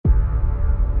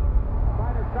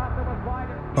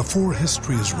Before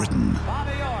history is written,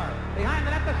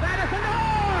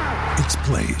 it's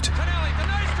played.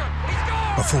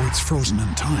 Before it's frozen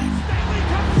in time,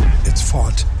 it's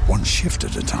fought one shift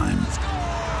at a time.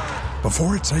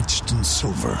 Before it's etched in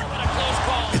silver,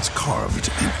 it's carved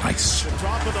in ice.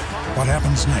 What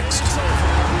happens next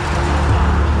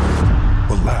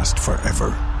will last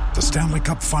forever. The Stanley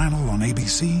Cup Final on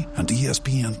ABC and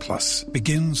ESPN Plus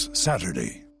begins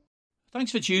Saturday.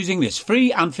 Thanks for choosing this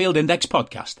free Anfield Index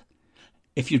podcast.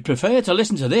 If you'd prefer to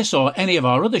listen to this or any of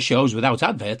our other shows without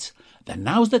adverts, then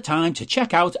now's the time to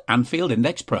check out Anfield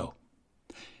Index Pro.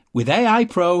 With AI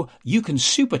Pro, you can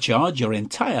supercharge your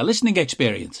entire listening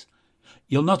experience.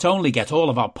 You'll not only get all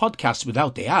of our podcasts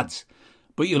without the ads,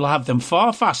 but you'll have them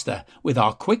far faster with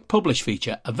our Quick Publish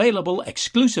feature available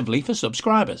exclusively for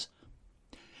subscribers.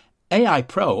 AI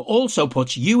Pro also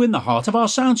puts you in the heart of our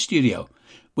sound studio,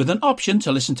 with an option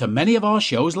to listen to many of our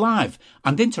shows live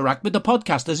and interact with the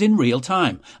podcasters in real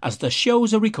time as the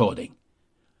shows are recording.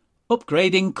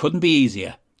 Upgrading couldn't be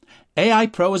easier. AI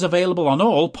Pro is available on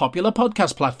all popular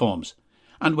podcast platforms,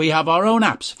 and we have our own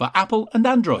apps for Apple and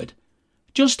Android.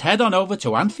 Just head on over to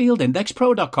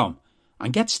AnfieldIndexPro.com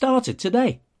and get started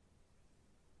today.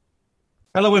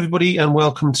 Hello, everybody, and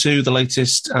welcome to the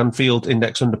latest Anfield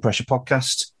Index Under Pressure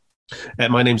podcast.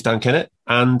 My name's Dan Kennett,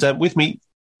 and with me,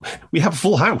 we have a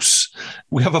full house.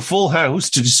 We have a full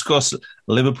house to discuss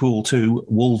Liverpool 2,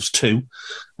 Wolves 2.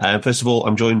 First of all,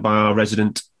 I'm joined by our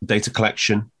resident pressing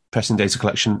data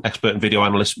collection expert and video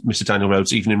analyst, Mr. Daniel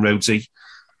Rhodes. Evening, Rhodesy.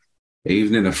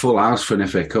 Evening, a full house for an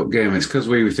FA Cup game. It's because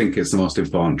we think it's the most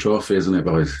important trophy, isn't it,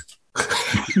 boys?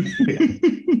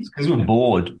 It's because we're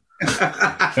bored.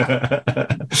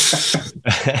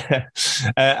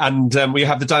 And we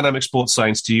have the dynamic sports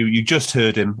science to you. You just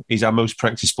heard him. He's our most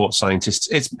practiced sports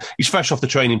scientist. He's fresh off the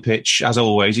training pitch, as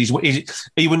always. Are you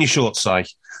in your shorts, Si?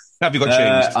 Have you got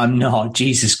changed? I'm not.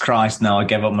 Jesus Christ, no, I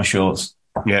gave up my shorts.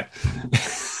 Yeah.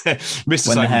 Mr.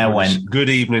 When the hair went. Good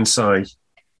evening, Si.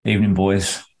 Evening,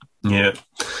 boys. Yeah.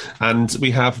 And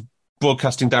we have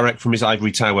broadcasting direct from his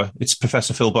ivory tower. It's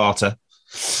Professor Phil Barter.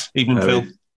 Evening, Phil.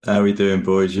 How are we doing,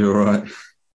 boys? You all right?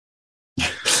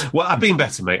 Well, I've been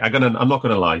better, mate. I'm not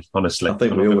going to lie, honestly. I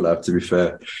think we all have, to be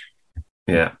fair.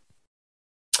 Yeah.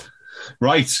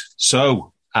 Right.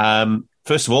 So,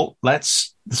 first of all, we're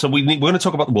going to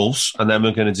talk about the Wolves, and then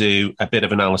we're going to do a bit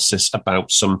of analysis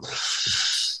about some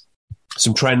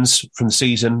trends from the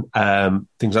season,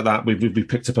 things like that. We've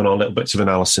picked up on our little bits of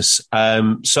analysis.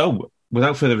 So,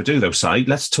 without further ado, though, Si,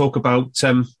 let's talk about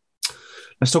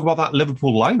that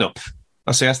Liverpool lineup.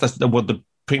 That's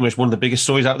pretty much one of the biggest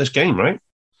stories out of this game, right?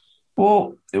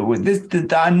 Well, we've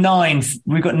got 9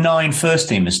 first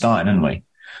teamers starting, haven't we?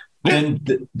 Yeah.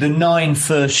 The 9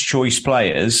 first choice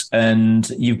players, and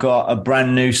you've got a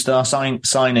brand new star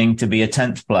signing to be a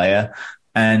 10th player,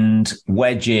 and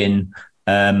wedge in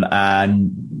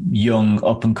and young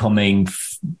up and coming.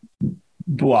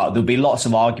 Well, there'll be lots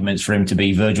of arguments for him to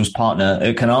be Virgil's partner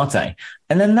at Canate.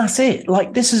 And then that's it.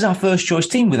 Like, this is our first choice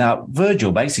team without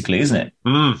Virgil, basically, isn't it?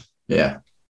 Yeah.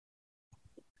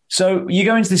 So you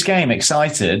go into this game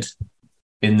excited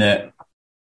in that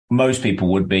most people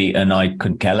would be, and I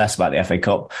couldn't care less about the FA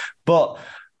Cup, but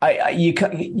it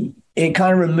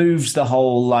kind of removes the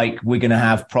whole, like, we're going to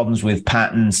have problems with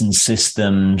patterns and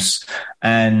systems.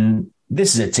 And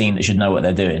this is a team that should know what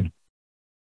they're doing.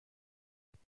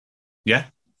 Yeah.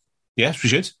 Yes, we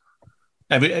should.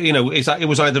 It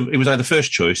was either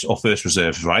first choice or first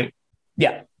reserve, right?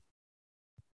 Yeah.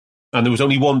 And there was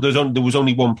only one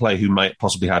player who might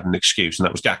possibly had an excuse, and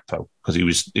that was Gakpo, because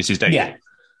it's his debut. Yeah.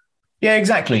 Yeah,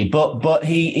 exactly. But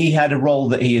he had a role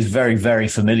that he is very, very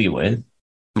familiar with.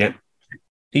 Yeah.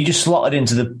 He just slotted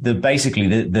into the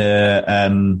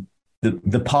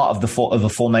part of the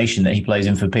formation that he plays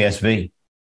in for PSV.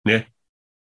 Yeah.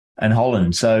 And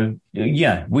Holland. So,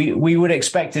 yeah, we would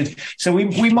expect it. So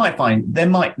we might find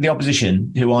the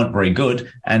opposition, who aren't very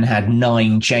good and had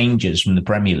 9 changes from the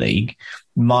Premier League,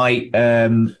 might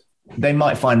find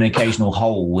an occasional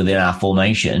hole within our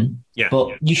formation. Yeah.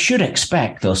 But you should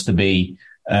expect us to be,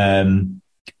 playing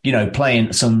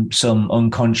some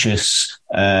unconscious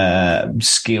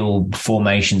skill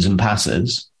formations and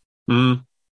passes.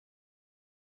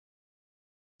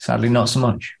 Sadly, not so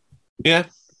much. Yeah.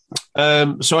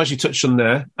 So as you touched on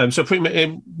there, so pretty much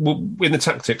in the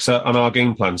tactics on our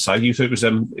game plan side, you thought it was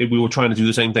we were trying to do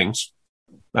the same things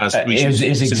as it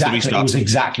was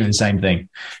exactly the same thing.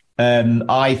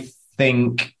 I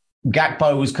think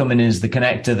Gakpo was coming as the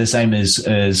connector, the same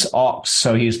as Ox.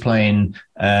 So he was playing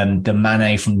the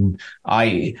Mane from.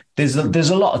 There's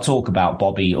a lot of talk about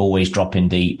Bobby always dropping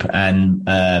deep and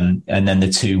then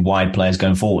the two wide players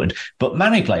going forward. But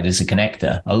Mane played as a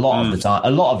connector a lot of the time,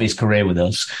 a lot of his career with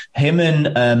us. Him and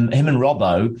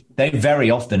Robbo, they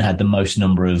very often had the most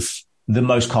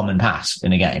common pass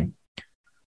in a game.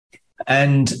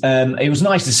 And it was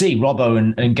nice to see Robbo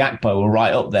and Gakpo were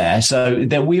right up there. So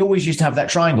that we always used to have that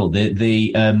triangle,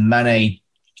 the Mane,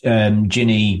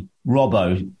 Gini,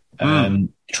 Robbo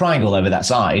triangle over that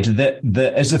side.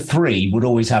 That as a three would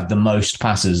always have the most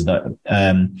passes, that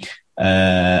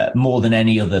more than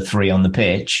any other three on the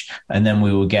pitch. And then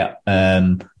we would get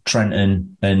Trent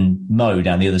and Mo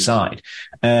down the other side.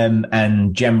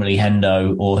 And generally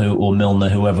Hendo or Milner,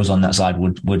 whoever was on that side,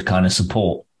 would kind of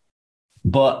support.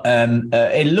 But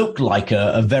it looked like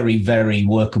a very, very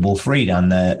workable three down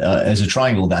there as a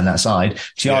triangle down that side.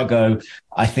 Thiago,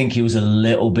 I think he was a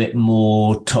little bit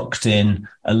more tucked in,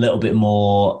 a little bit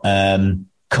more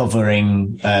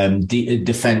covering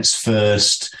defense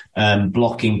first,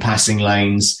 blocking passing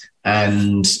lanes.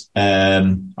 And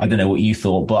I don't know what you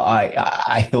thought, but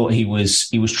I thought he was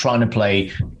trying to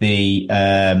play the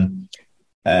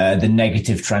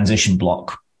negative transition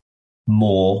block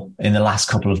more in the last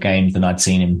couple of games than I'd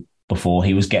seen him before.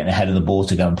 He was getting ahead of the ball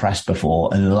to go and press before,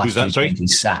 and the last few games he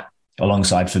sat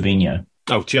alongside Fabinho.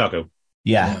 Oh, Thiago.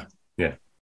 Yeah.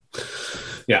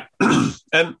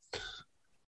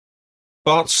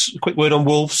 Bart, a quick word on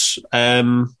Wolves.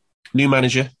 New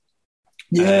manager.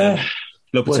 Yeah.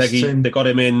 Lopetegui, they got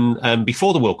him in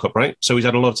before the World Cup, right? So he's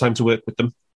had a lot of time to work with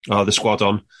them, the squad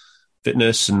on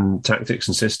fitness and tactics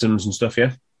and systems and stuff,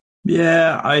 yeah?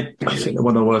 Yeah, I think they're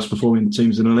one of the worst performing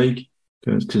teams in the league,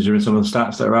 because you're in some of the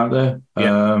stats that are out there.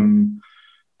 Yeah.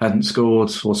 Hadn't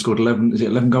scored 11, is it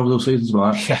 11 goals all season? Something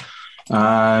like that.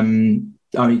 Yeah.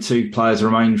 Only two players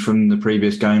remain from the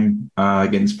previous game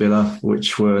against Villa,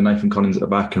 which were Nathan Collins at the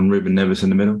back and Ruben Neves in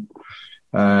the middle.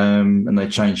 And they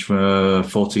changed from a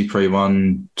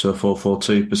 4-2-3-1 to a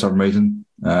 4-4-2 for some reason.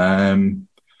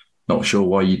 Not sure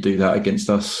why you do that against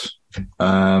us,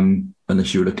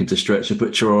 unless you were looking to stretch it.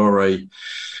 But Traore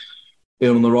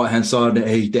ill on the right-hand side,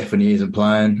 he definitely isn't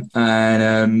playing.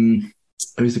 And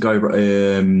who's the guy,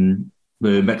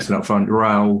 the Mexican up front,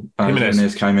 Raul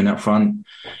Jimenez came in up front.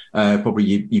 Probably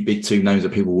your big two names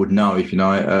that people would know, if you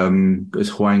know it. Because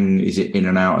Hwang is in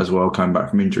and out as well, coming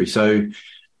back from injury. So,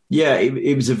 yeah,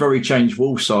 it was a very changed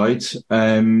Wolves side.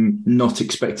 Not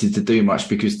expected to do much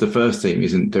because the first team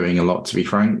isn't doing a lot, to be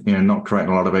frank. Not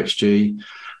creating a lot of XG.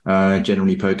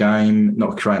 Generally per game,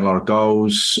 not creating a lot of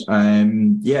goals.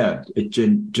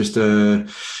 Just an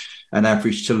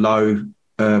average to low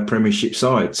Premiership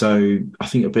side. So I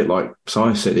think a bit like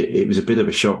Si said, it was a bit of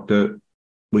a shock that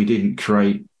we didn't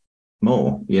create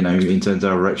more, in terms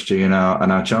of our XG and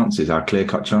our chances, our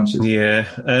clear-cut chances. Yeah.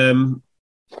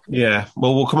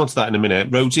 Well, we'll come on to that in a minute.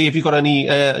 Rhodesy, have you got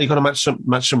a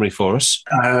match summary for us?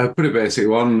 Pretty basic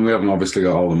one. We haven't obviously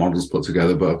got all the models put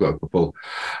together, but I've got a couple.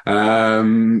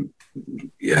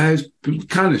 It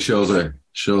kind of shows a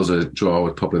draw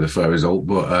with probably the fair result,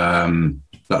 but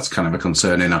that's kind of a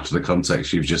concerning after the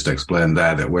context you've just explained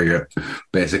there, that we're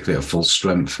basically at full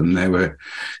strength and they were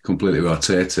completely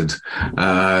rotated.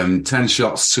 10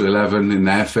 shots to 11 in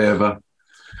their favour.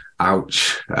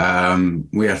 Ouch.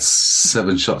 We had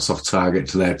 7 shots off target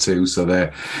to their 2, so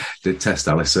they did test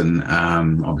Alisson,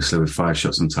 obviously with 5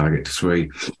 shots on target to 3.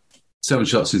 7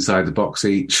 shots inside the box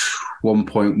each,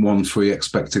 1.13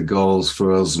 expected goals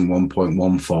for us and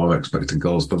 1.14 expected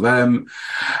goals for them.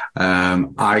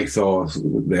 I thought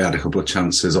they had a couple of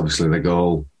chances. Obviously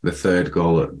the third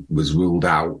goal that was ruled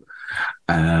out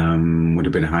would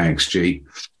have been a high XG.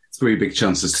 3 big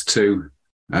chances to 2.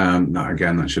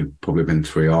 That should probably have been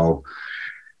 3-3.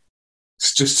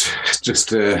 It's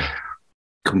just a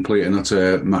complete and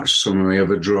utter match summary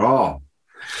of a draw.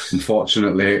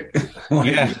 Unfortunately,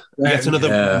 yet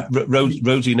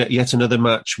another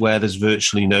match where there's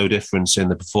virtually no difference in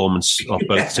the performance of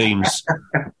both teams.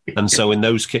 And so, in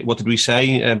those, what did we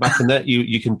say back in that?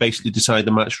 You can basically decide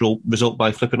the match result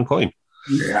by flipping a coin.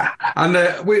 Yeah, and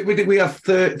we have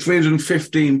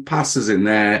 315 passes in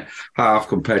their half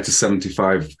compared to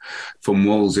 75 from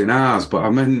Wolves in ours. But I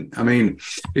mean,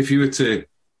 if you were to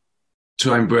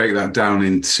try and break that down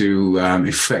into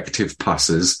effective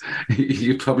passes,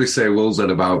 you'd probably say Wolves had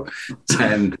about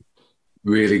 10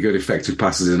 really good effective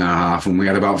passes in our half, and we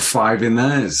had about 5 in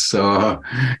theirs. So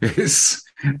it's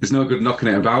no good knocking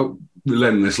it about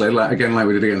relentlessly, like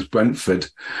we did against Brentford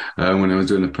when I was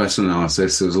doing the press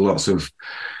analysis. There was lots of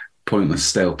pointless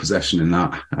stale possession in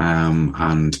that,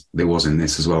 and there was in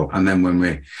this as well. And then when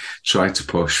we tried to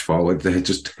push forward, they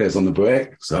just hit us on the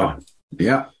brake. So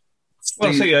yeah.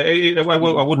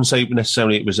 Well, I wouldn't say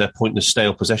necessarily it was a pointless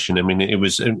stale possession. I mean, it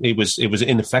was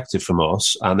ineffective from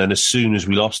us. And then as soon as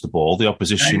we lost the ball, the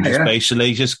opposition just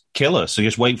basically just kill us. So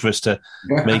just wait for us to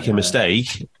make a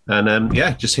mistake, and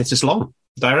just hit us long,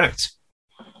 direct.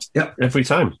 Yeah, every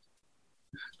time,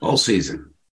 all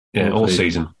season. Yeah, all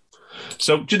season.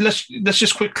 So let's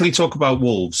just quickly talk about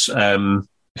Wolves. 11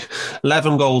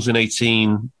 goals in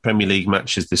 18 Premier League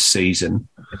matches this season.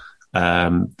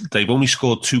 They've only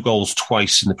scored 2 goals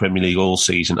twice in the Premier League all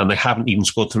season, and they haven't even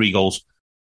scored 3 goals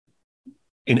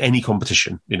in any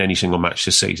competition in any single match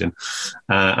this season.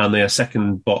 And they are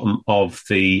second bottom of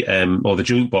the or the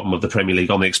joint bottom of the Premier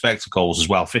League on the expected goals as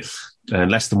well,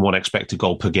 less than 1 expected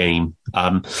goal per game.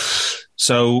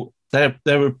 So they're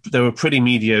a pretty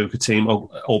mediocre team,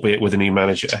 albeit with a new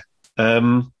manager.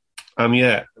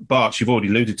 Bart, you've already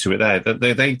alluded to it there.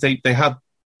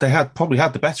 They had probably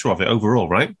had the better of it overall,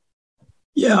 right?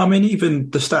 Yeah, I mean, even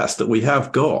the stats that we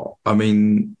have got, I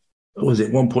mean, was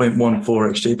it 1.14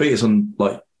 XG? Beat us on,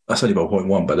 that's only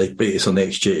 1.1, but they beat us on the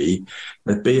XG.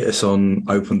 They beat us on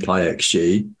open play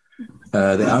XG.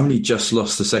 They only just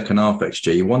lost the second half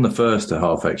XG, won the first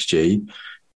half XG.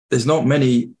 There's not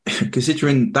many,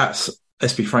 considering let's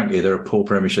be frank here, they're a poor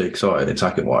Premiership side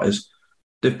attacking-wise.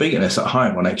 They've beaten us at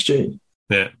home on XG.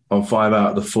 Yeah. On 5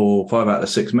 out of the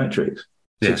 6 metrics.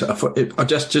 Yeah.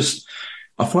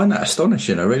 I find that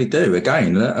astonishing. I really do.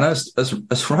 Again, and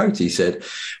as Roti said,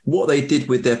 what they did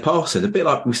with their passing, a bit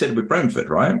like we said with Brentford,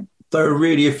 right? They were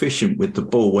really efficient with the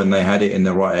ball when they had it in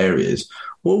the right areas.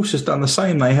 Wolves has done the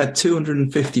same. They had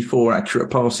 254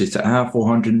 accurate passes to our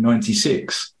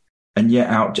 496, and yet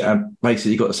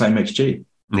basically got the same XG.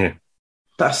 Yeah,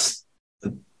 that's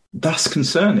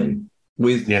concerning.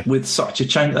 With such a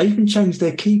change, they even changed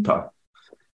their keeper.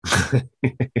 You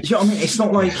know what I mean? It's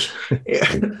not like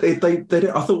they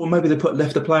I thought, well, maybe they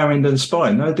left the player in and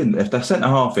spine. No, they didn't. If they centre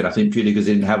half in, I think purely because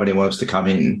they didn't have anyone else to come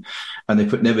in, and they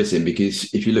put Neves in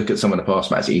because if you look at some of the past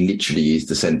matches, he literally is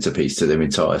the centrepiece to their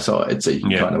entire side, so you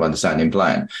can kind of understand him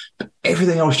playing. But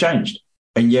everything else changed,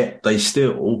 and yet they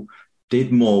still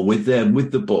did more with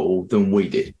the ball than we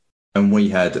did. And we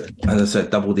had, as I said,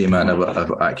 double the amount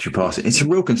of accurate passing. It's a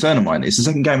real concern of mine. It's the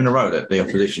second game in a row that the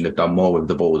opposition have done more with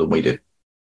the ball than we did.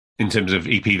 In terms of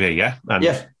EPV, yeah? On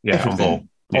ball.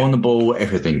 Yeah. On the ball,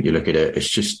 everything. You look at it,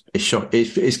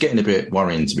 it's getting a bit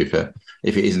worrying, to be fair,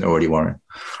 if it isn't already worrying.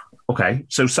 Okay,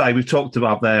 so Si, we've talked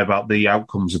about the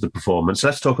outcomes of the performance.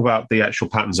 Let's talk about the actual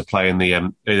patterns of play and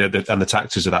the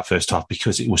tactics of that first half,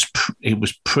 because it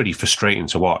was pretty frustrating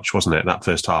to watch, wasn't it, that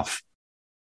first half?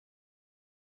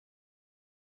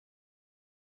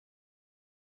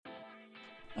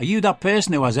 Are you that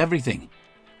person who has everything?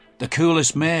 The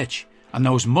coolest merch and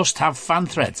those must-have fan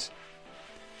threads?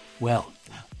 Well,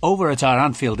 over at our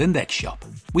Anfield Index shop,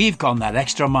 we've gone that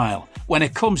extra mile when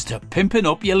it comes to pimping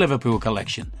up your Liverpool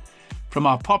collection. From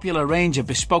our popular range of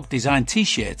bespoke design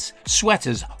t-shirts,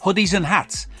 sweaters, hoodies and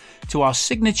hats, to our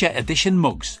signature edition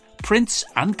mugs, prints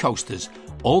and coasters,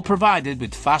 all provided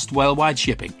with fast worldwide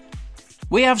shipping.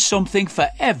 We have something for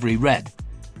every red.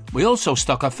 We also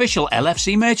stock official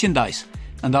LFC merchandise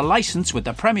and are licensed with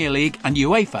the Premier League and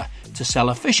UEFA to sell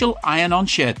official iron-on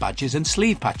shirt badges and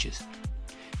sleeve patches.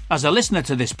 As a listener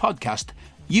to this podcast,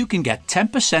 you can get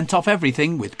 10% off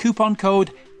everything with coupon code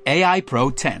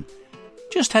AIPRO10.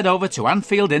 Just head over to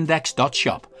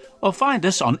AnfieldIndex.shop or find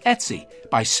us on Etsy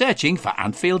by searching for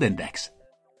Anfield Index.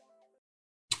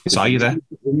 Are you there?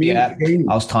 Yeah,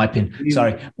 I was typing.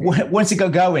 Sorry. Once it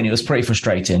got going, it was pretty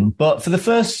frustrating. But for the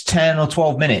first 10 or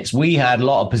 12 minutes, we had a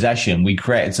lot of possession. We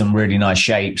created some really nice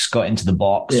shapes, got into the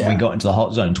box. Yeah. We got into the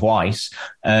hot zone twice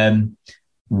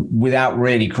without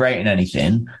really creating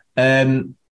anything.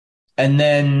 And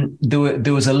then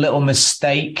there was a little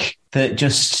mistake that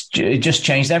just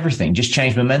changed everything, just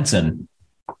changed momentum.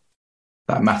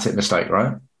 That Matic mistake,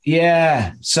 right?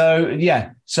 Yeah. So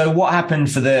what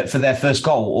happened for their first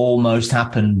goal almost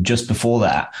happened just before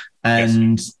that.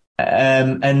 And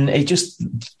it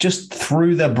just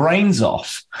threw their brains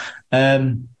off.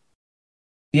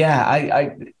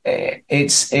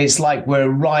 It's like we're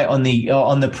right on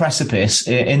the precipice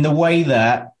in the way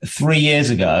that 3 years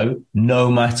ago,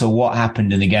 no matter what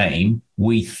happened in the game,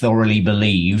 we thoroughly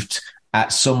believed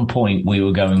at some point we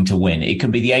were going to win. It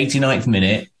could be the 89th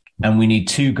minute and we need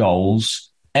 2 goals.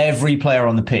 Every player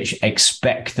on the pitch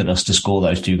expected us to score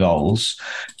those 2 goals.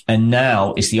 And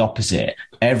now it's the opposite.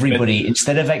 Everybody,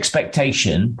 instead of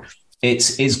expectation,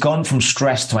 it's gone from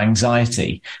stress to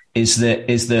anxiety. Is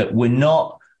that we're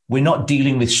we're not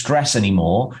dealing with stress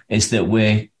anymore. It's that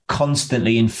we're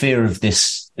constantly in fear of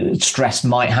this stress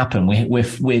might happen.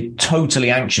 We're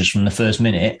totally anxious from the first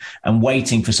minute and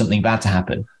waiting for something bad to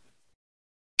happen.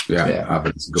 Yeah.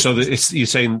 So you're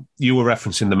saying you were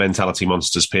referencing the mentality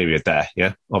monsters period there,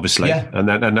 yeah? Obviously. Yeah.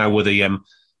 And now with the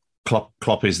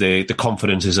Klopp is the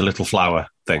confidence is a little flower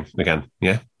thing again,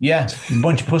 yeah? Yeah, a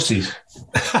bunch of pussies.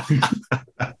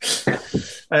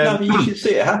 No, but you can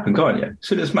see it happen, can't you? As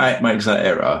soon as Matt makes that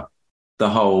error, the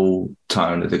whole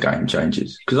tone of the game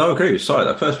changes. Because I agree with Si,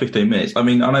 that first 15 minutes, I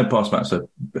mean, I know past matches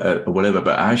are whatever,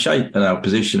 but our shape and our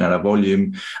position and our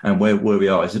volume and where we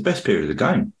are is the best period of the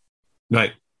game.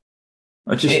 Right.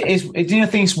 I think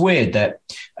it's weird that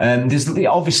there's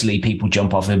obviously people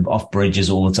jump off bridges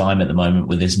all the time at the moment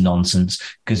with this nonsense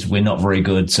because we're not very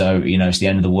good. So, it's the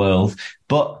end of the world.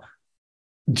 But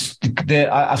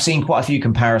I've seen quite a few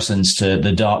comparisons to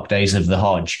the dark days of the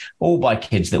Hodge, all by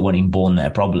kids that weren't even born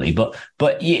there probably. But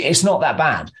it's not that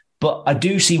bad. But I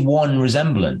do see one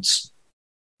resemblance.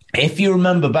 If you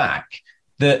remember back,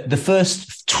 the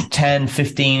first 10,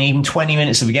 15, even 20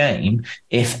 minutes of a game,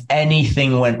 if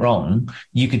anything went wrong,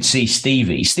 you could see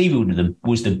Stevie. Stevie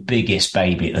was the biggest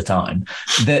baby at the time.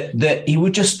 That he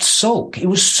would just sulk. He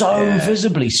was so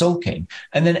visibly sulking.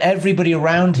 And then everybody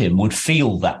around him would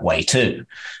feel that way too.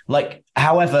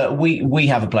 However, we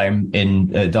have a player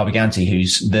in Derby Ganty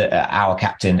who's our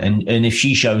captain, and if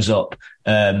she shows up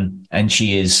and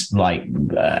she is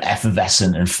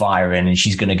effervescent and firing, and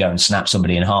she's going to go and snap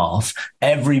somebody in half,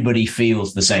 everybody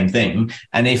feels the same thing.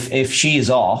 And if she is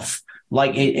off,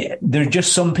 there are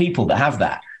just some people that have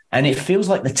that. And it feels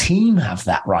like the team have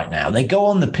that right now. They go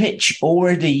on the pitch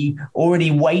already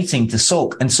waiting to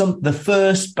sulk. And the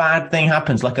first bad thing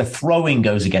happens, like a throwing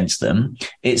goes against them.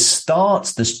 It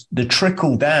starts the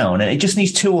trickle down, and it just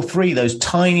needs 2 or 3 of those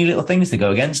tiny little things to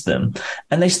go against them.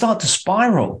 And they start to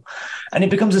spiral, and it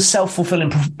becomes a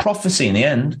self-fulfilling prophecy in the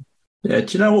end. Yeah.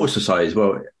 Do you know what to say as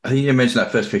well? I think you mentioned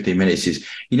that first 15 minutes is,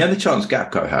 the chance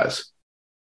Gakpo has,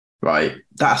 right?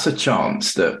 That's a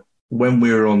chance that, when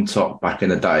we were on top back in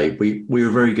the day, we were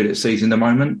very good at seizing the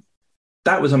moment.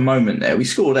 That was a moment there. We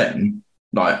scored then.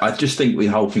 I just think the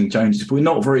whole thing changes. We're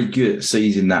not very good at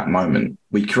seizing that moment.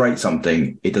 We create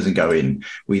something, it doesn't go in.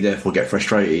 We therefore get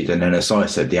frustrated. And then, as I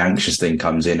said, the anxious thing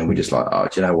comes in, and we're just do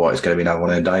you know what? It's going to be another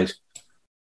one of them days.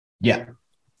 Yeah.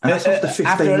 And that's after 15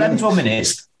 after 11, minutes. 12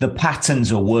 minutes, the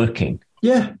patterns are working.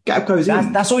 Yeah, gap goes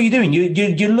in. That's all you're doing.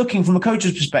 You're looking from a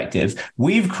coach's perspective.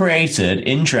 We've created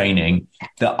in training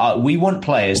that we want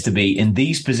players to be in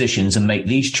these positions and make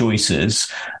these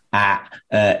choices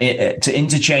to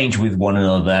interchange with one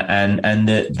another, and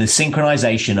the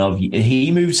synchronization of he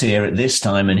moves here at this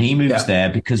time and he moves there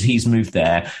because he's moved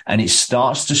there, and it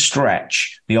starts to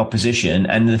stretch the opposition.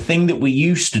 And the thing that we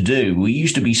used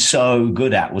to be so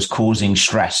good at was causing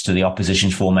stress to the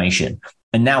opposition's formation.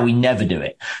 And now we never do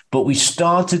it. But we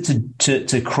started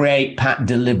to create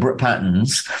deliberate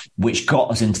patterns which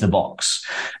got us into the box.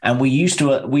 And we used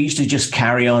to just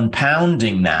carry on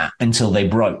pounding that until they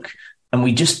broke. And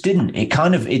we just didn't.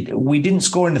 We didn't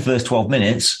score in the first 12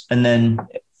 minutes, and then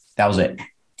that was it.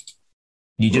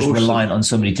 You're just reliant on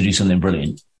somebody to do something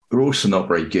brilliant. We're also not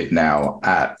very good now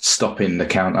at stopping the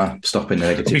counter, stopping the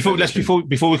negative.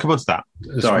 Before we come on to that,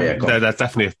 that's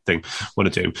definitely a thing I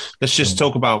want to do. Let's just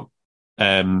talk about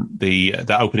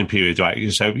the opening period,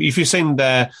 right? So if you're saying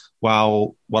there,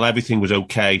 while everything was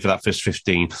okay for that first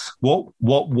 15, what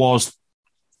was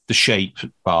the shape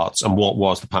parts and what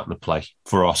was the pattern of play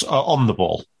for us on the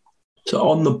ball? So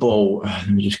on the ball, let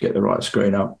me just get the right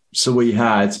screen up. So we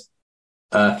had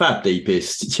Fab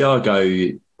deepest,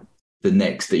 Thiago the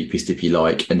next deepest, if you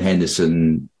like, and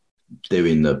Henderson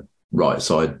doing the right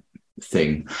side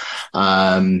thing.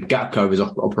 Gakpo was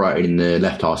operating in the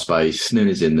left half space,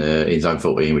 Nunes in zone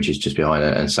 14, which is just behind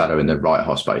it, and Salah in the right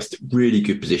half space. Really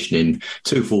good positioning,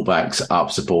 2 fullbacks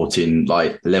up supporting,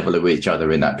 level with each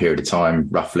other in that period of time,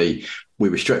 roughly. We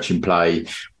were stretching play,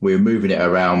 we were moving it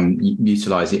around,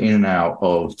 utilising in and out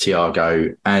of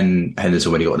Thiago and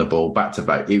Henderson when he got on the ball, back to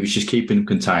back. It was just keeping them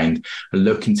contained and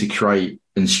looking to create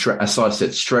and, as I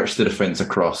said, stretch the defence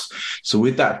across. So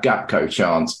with that Gakpo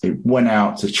chance, it went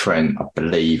out to Trent, I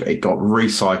believe. It got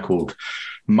recycled.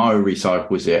 Mo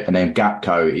recycles it, and then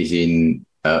Gakpo is in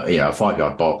a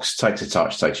 5-yard box, takes a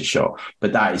touch, takes a shot.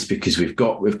 But that is because we've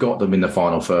got them in the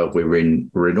final third. We're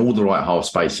in all the right half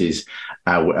spaces,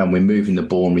 and we're moving the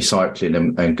ball and recycling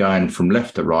them and going from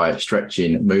left to right,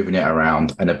 stretching, moving it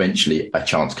around, and eventually a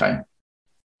chance came.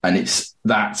 And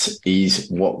that is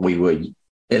what we were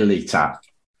elite at.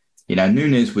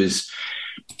 Nunes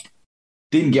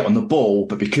didn't get on the ball,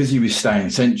 but because he was staying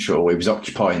central, he was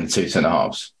occupying the 2 centre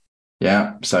halves.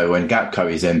 Yeah. So when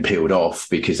Gakpo is then peeled off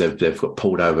because they've got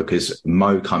pulled over because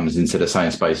Mo comes into the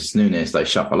same space as Nunes, they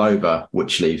shuffle over,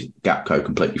 which leaves Gakpo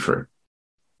completely free.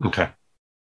 Okay.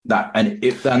 That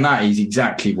is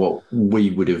exactly what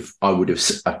I would have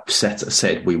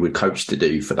said we would coach to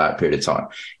do for that period of time.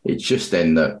 It's just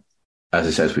then that,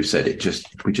 as we've said,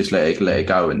 we just let it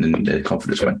go, and then the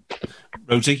confidence went.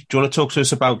 Rosie, do you want to talk to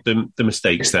us about the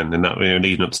mistakes then, and that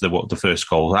leading up to the first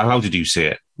goal? How did you see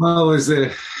it? Well, there's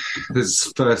a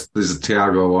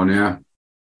Thiago one, yeah.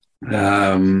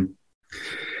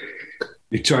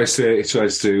 He tries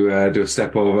to do a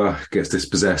step over, gets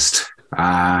dispossessed,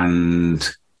 and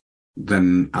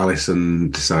then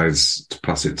Alisson decides to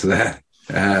pass it to their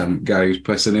guy who's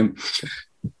pressing him.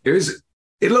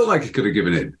 It looked like he could have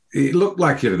given it. It looked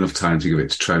like he had enough time to give it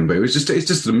to Trent, but it's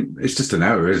just an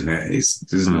error, isn't it?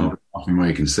 There's nothing more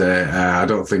you can say. I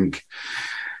don't think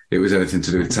it was anything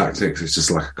to do with tactics. It's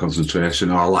just lack of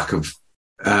concentration or lack of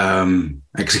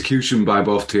execution by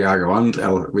both Thiago and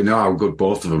El. We know how good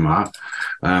both of them are.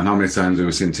 How many times have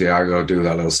we seen Thiago do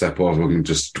that little step over and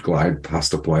just glide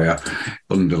past a player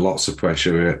under lots of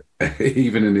pressure,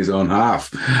 even in his own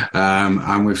half?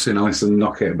 And we've seen Alisson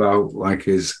knock it about like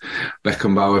his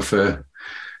Beckenbauer for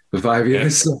 5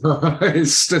 years. Yeah. So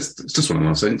it's just one of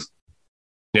those things.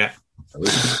 Yeah.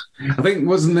 I think,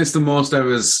 wasn't this the most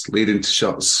errors leading to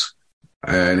shots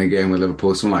in a game with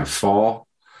Liverpool? Something like 4.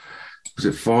 Was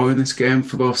it 4 in this game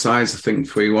for both sides? I think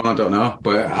 3-1. I don't know,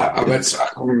 but I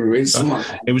can't remember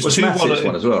something. It was 2-1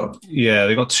 one as well. Yeah,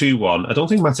 they got 2-1. I don't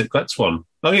think Matic gets one.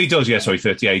 Oh, yeah, he does. Yeah, sorry,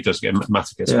 30. Yeah, he does get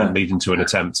Matic gets one, leading to an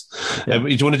attempt. Yeah. Do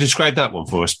you want to describe that one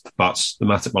for us, Bats? The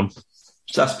Matic one.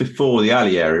 So that's before the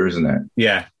Ali area, isn't it?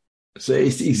 Yeah. So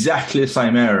it's exactly the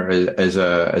same error as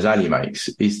Ali makes.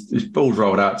 His ball's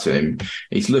rolled out to him.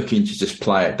 He's looking to just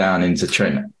play it down into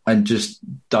Trent and just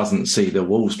doesn't see the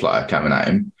Wolves player coming at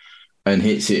him and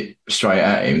hits it straight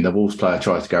at him. The Wolves player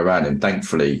tries to go around him.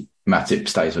 Thankfully, Matip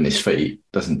stays on his feet,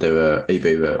 doesn't do a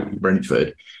EB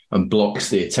Brentford, and blocks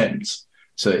the attempt.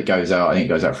 So it goes out. I think it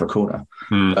goes out for a corner.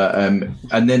 And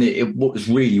then what was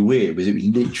really weird was it was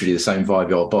literally the same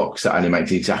 5-yard box that Ali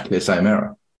makes exactly the same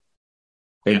error.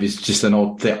 It was just an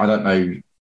odd thing. I don't know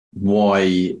why.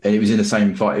 And it was in the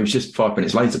same fight. It was just 5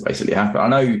 minutes later, basically, happened. I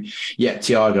know,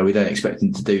 Thiago, we don't expect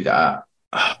him to do that.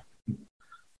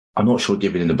 I'm not sure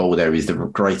giving him the ball there is the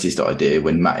greatest idea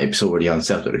when Matip's already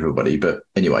unsettled everybody. But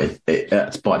anyway,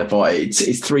 that's by the by.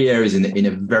 It's 3 areas in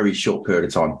a very short period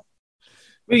of time.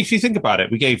 Well, if you think about it,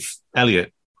 we gave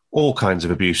Elliott all kinds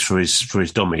of abuse for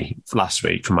his dummy last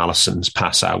week from Alisson's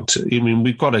pass out. I mean,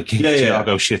 we've got to give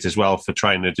Thiago shit as well for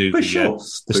trying to do the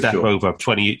step over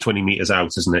 20 metres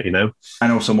out, isn't it, you know?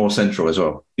 And also more central as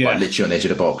well. Yeah. Like literally on the edge of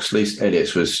the box. At least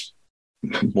Elliott's was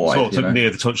wide. Sort of near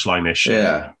the touchline-ish.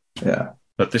 Yeah.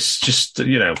 But this just,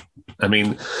 I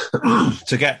mean,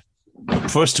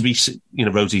 for us to be,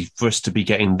 Rosie, for us to be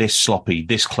getting this sloppy,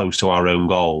 this close to our own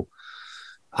goal,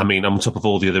 I mean, on top of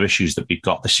all the other issues that we've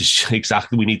got, this is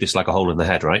exactly, we need this like a hole in the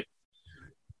head, right?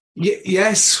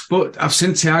 Yes, but I've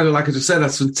seen Thiago, like I just said,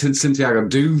 I've seen Thiago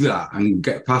do that and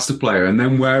get past the player. And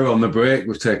then we're on the break,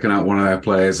 we've taken out one of their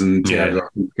players and Thiago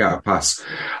got a pass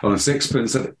on a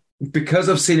sixpence. Because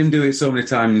I've seen him do it so many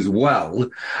times well,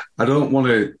 I don't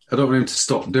want him to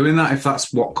stop doing that if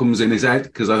that's what comes in his head,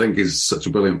 because I think he's such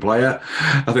a brilliant player.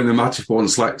 I think the Matip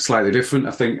one's slightly different.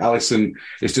 I think Alisson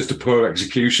is just a poor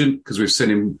execution because we've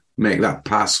seen him make that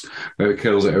pass where he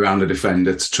kills it around a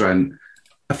defender to Trent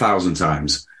 1,000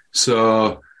 times.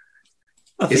 So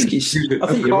I think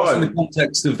you're right. In the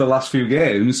context of the last few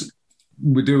games,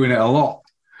 we're doing it a lot.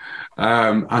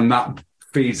 And that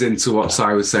feeds into what Si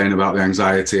was saying about the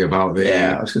anxiety, about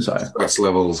the stress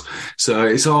levels. So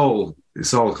it's all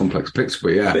a complex picture,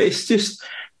 but it's just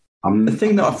the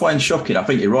thing that I find shocking. I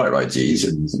think you're right, Rosie,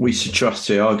 is we should trust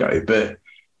Thiago, but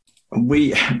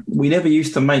we never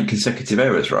used to make consecutive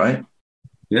errors, right?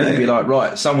 Yeah, it'd be like,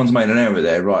 right, someone's made an error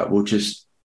there, right? We'll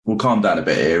calm down a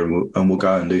bit here and we'll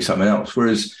go and do something else.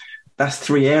 Whereas that's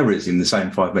 3 errors in the same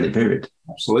 5-minute period.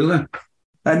 Absolutely.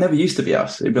 That never used to be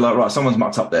us. It'd be like, right, someone's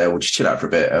mucked up there. We'll just chill out for a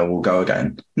bit and we'll go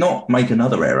again. Not make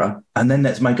another error and then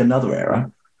let's make another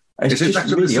error. It's just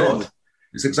exactly really odd.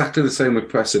 It's exactly the same with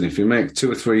pressing. If you make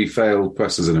 2 or 3 failed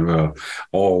presses in a row,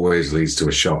 always leads to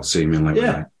a shot, seemingly.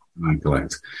 And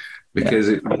collect. Because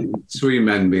 3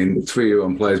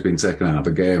 players being taken out of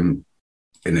a game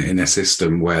in a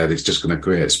system where it's just going to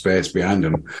create space behind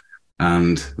them.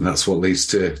 And that's what leads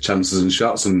to chances and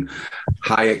shots and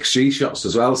high XG shots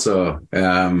as well. So,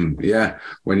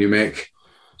 when you make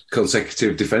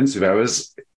consecutive defensive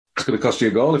errors, it's going to cost you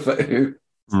a goal. How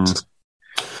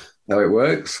it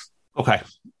works. Okay.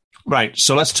 Right.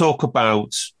 So let's talk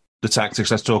about the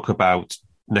tactics. Let's talk about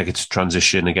negative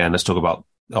transition again. Let's talk about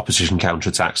opposition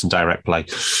counterattacks and direct play.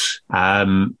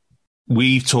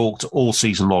 We've talked all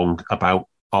season long about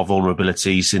our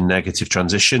vulnerabilities in negative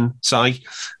transition, Si.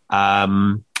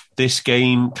 This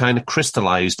game kind of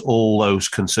crystallised all those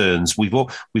concerns. We've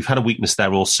had a weakness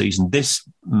there all season. This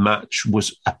match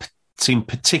seemed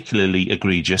particularly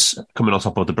egregious, coming on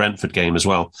top of the Brentford game as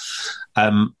well.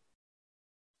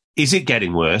 Is it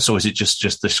getting worse, or is it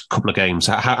just this couple of games?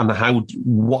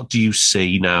 What do you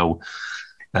see now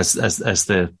as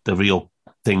the real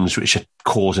things which are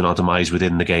causing our demise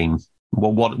within the game?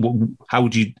 How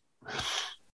do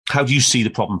you see the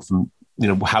problem from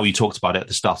how you talked about it at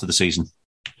the start of the season?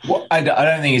 Well, I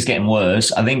don't think it's getting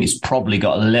worse. I think it's probably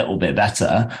got a little bit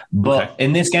better. But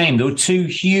in this game, there were two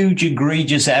huge,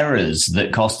 egregious errors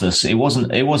that cost us. It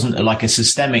wasn't like a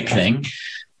systemic thing.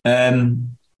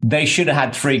 They should have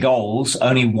had 3 goals.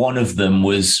 Only one of them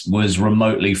was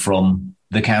remotely from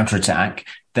the counterattack.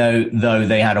 Though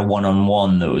they had a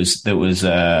 1-on-1 that was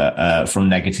from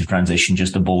negative transition,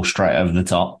 just a ball straight over the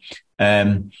top.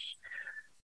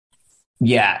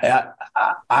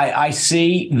 I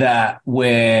see that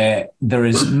where there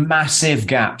is massive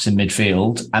gaps in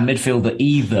midfield, and midfield are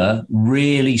either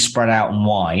really spread out and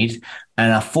wide,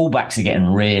 and our fullbacks are getting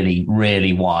really,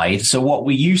 really wide. So what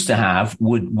we used to have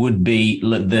would be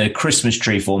the Christmas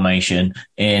tree formation,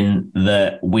 in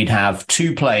that we'd have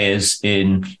 2 players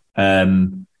in.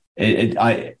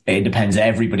 It depends.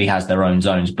 Everybody has their own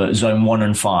zones, but zone 1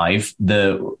 and 5,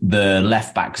 the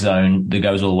left back zone that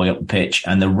goes all the way up the pitch,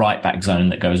 and the right back zone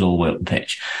that goes all the way up the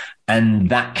pitch. And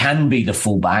that can be the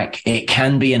fullback. It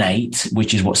can be an 8,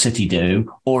 which is what City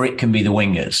do, or it can be the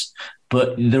wingers.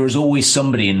 But there is always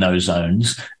somebody in those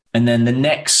zones. And then the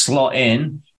next slot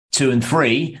in, 2 and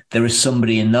 3, there is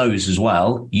somebody in those as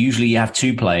well. Usually you have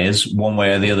 2 players, one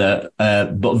way or the other,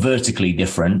 but vertically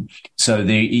different. So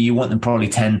you want them probably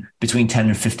between 10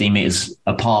 and 15 meters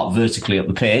apart vertically up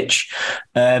the pitch.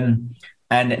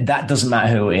 And that doesn't matter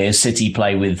who it is. City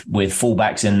play with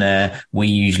fullbacks in there. We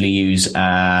usually use two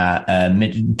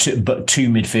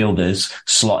midfielders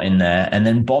slot in there, and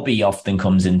then Bobby often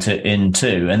comes in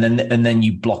too. And then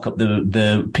you block up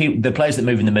the players that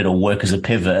move in the middle, work as a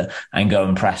pivot and go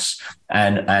and press.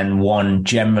 And one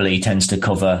generally tends to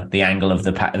cover the angle of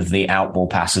the outball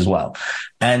pass as well.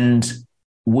 And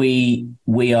we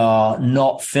are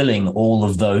not filling all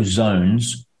of those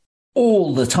zones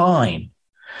all the time.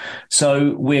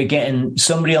 So we're getting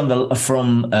somebody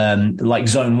from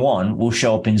zone 1 will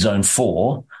show up in zone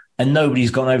 4, and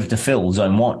nobody's gone over to fill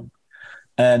zone 1.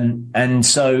 And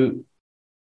so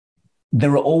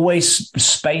there are always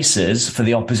spaces for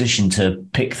the opposition to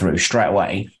pick through straight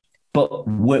away, but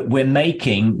we're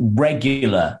making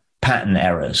regular pattern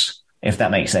errors, if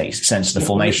that makes sense to the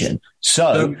formation.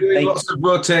 So lots of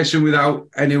rotation without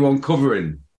anyone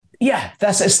covering. Yeah,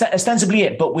 that's ostensibly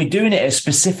it. But we're doing it at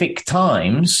specific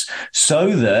times so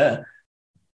that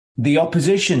the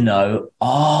opposition know,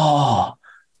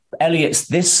 Elliot's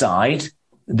this side.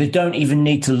 They don't even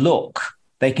need to look.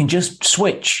 They can just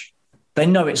switch. They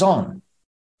know it's on.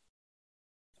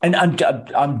 And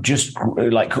I'm just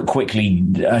quickly.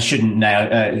 I shouldn't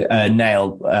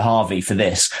nail Harvey for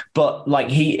this, but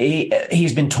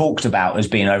he's been talked about as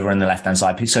being over on the left hand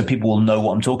side, so people will know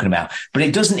what I'm talking about. But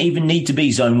it doesn't even need to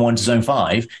be zone 1 to zone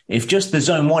 5. If just the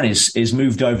zone 1 is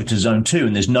moved over to zone 2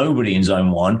 and there's nobody in zone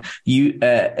 1,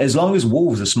 as long as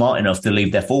Wolves are smart enough to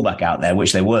leave their fullback out there,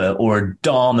 which they were, or a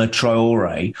Dharma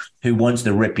Traore who wants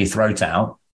to rip your throat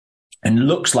out. And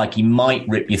looks like he might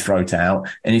rip your throat out.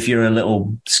 And if you're a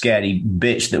little scaredy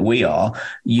bitch that we are,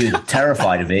 you're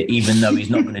terrified of it, even though he's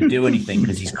not going to do anything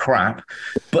because he's crap.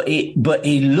 But he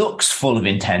looks full of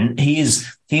intent.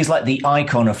 He's like the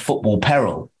icon of football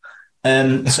peril.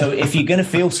 So if you're going to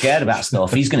feel scared about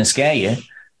stuff, he's going to scare you,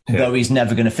 though he's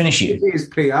never going to finish you. He's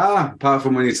PR, apart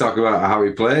from when you talk about how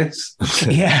he plays.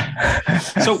 Yeah.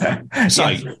 So,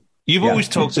 you've always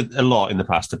talked a lot in the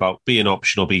past about be an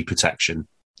option or be protection.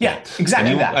 Yeah,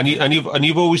 exactly that. And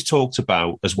you've always talked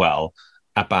about as well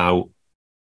about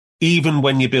even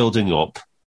when you're building up,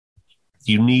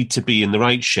 you need to be in the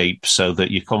right shape so that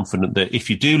you're confident that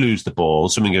if you do lose the ball,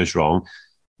 something goes wrong,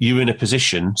 you're in a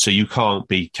position so you can't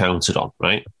be counted on,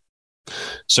 right?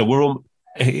 So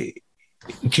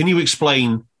can you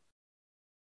explain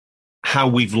how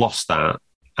we've lost that?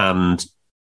 And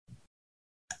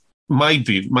my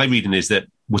reading is that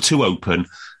we're too open.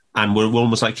 And we're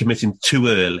almost like committing too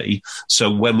early. So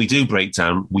when we do break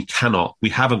down, we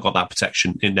haven't got that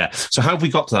protection in there. So how have we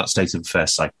got to that state of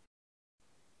affairs, say?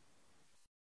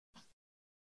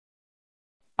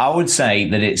 I would say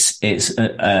that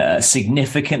it's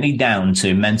significantly down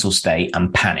to mental state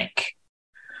and panic.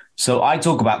 So I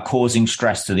talk about causing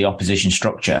stress to the opposition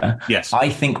structure. Yes. I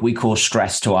think we cause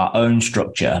stress to our own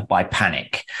structure by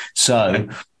panic. So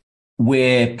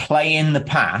we're playing the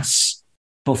pass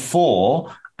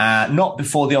before, not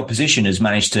before the opposition has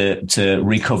managed to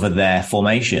recover their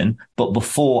formation, but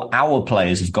before our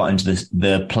players have got into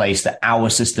the place that our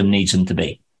system needs them to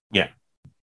be. Yeah.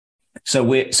 So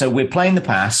we're playing the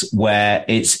pass where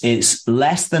it's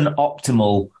less than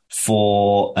optimal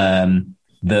for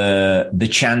the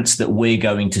chance that we're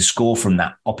going to score from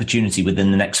that opportunity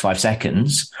within the next 5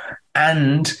 seconds,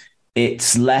 and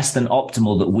it's less than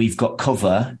optimal that we've got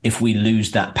cover if we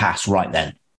lose that pass right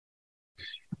then.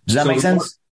 Does that make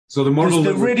sense? So the model,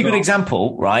 the really good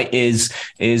example, right, is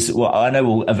well, I know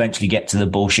we'll eventually get to the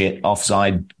bullshit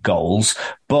offside goals,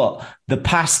 but the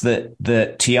pass that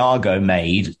Thiago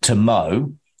made to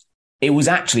Mo, it was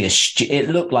actually it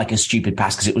looked like a stupid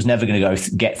pass because it was never going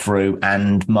to get through,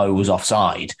 and Mo was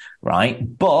offside,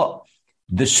 right? But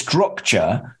the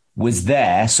structure was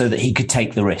there so that he could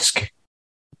take the risk.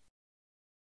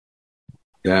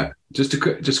 Yeah, just a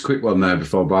quick one there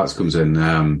before Bart's comes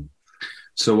in.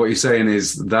 So what you're saying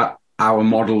is that our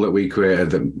model that we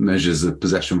created that measures the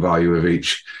possession value of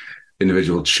each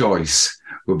individual choice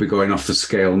will be going off the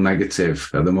scale negative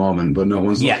at the moment, but no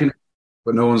one's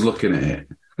looking at it.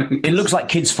 It looks like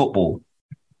kids' football.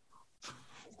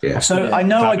 Yeah. So I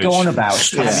know Savage. I go on about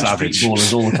having street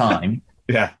ballers all the time.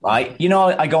 Yeah. Right. You know,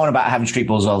 I go on about having street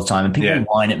ballers all the time, and people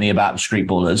whine at me about street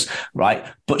ballers, right?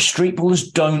 But street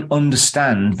ballers don't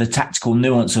understand the tactical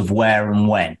nuance of where and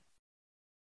when.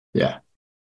 Yeah.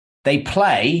 They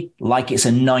play like it's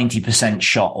a 90%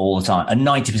 shot all the time, a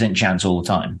 90% chance all the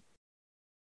time.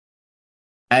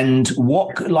 And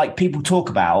what, like, people talk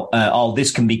about,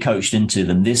 this can be coached into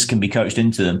them. This can be coached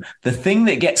into them. The thing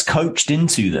that gets coached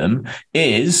into them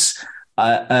is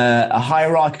a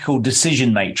hierarchical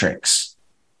decision matrix.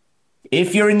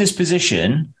 If you're in this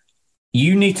position,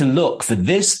 you need to look for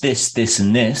this,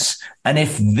 and this. And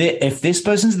if this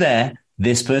person's there,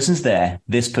 this person's there,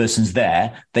 this person's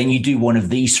there, then you do one of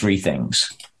these 3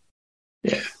 things.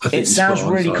 Yeah, it sounds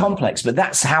really complex, but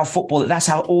that's how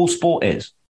all sport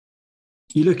is.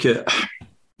 You look at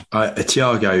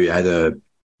Thiago had a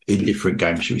indifferent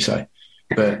game, should we say?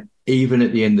 But even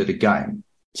at the end of the game,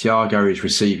 Thiago is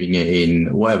receiving it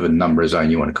in whatever number of zone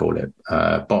you want to call it,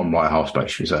 bottom right half space,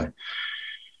 should we say?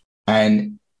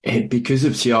 And because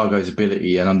of Thiago's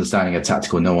ability and understanding of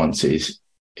tactical nuances,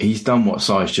 he's done what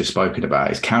Si's just spoken about.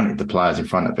 He's counted the players in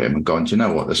front of him and gone, do you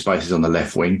know what? The space is on the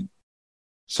left wing,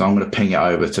 so I'm going to ping it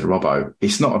over to the Robbo.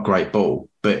 It's not a great ball,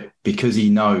 but because he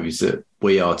knows that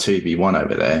we are 2v1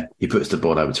 over there, he puts the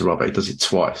ball over to Robbo. He does it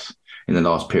twice in the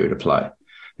last period of play.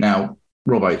 Now,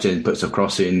 Robbo then puts a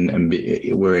cross in and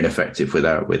we're ineffective with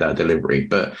our delivery.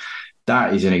 But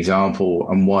that is an example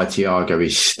and why Thiago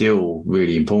is still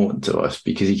really important to us,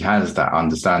 because he has that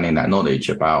understanding, that knowledge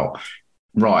about,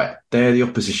 right, they're the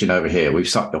opposition over here. We've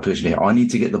sucked the opposition here. I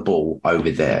need to get the ball over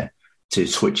there to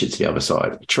switch it to the other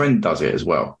side. Trent does it as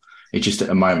well. It's just at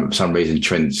the moment, for some reason,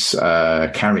 Trent's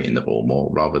carrying the ball more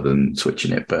rather than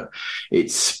switching it. But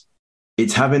it's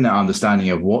having that understanding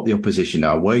of what the opposition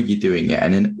are, where you're doing it,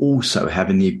 and then also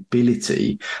having the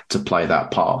ability to play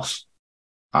that pass.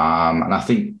 And I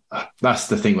think that's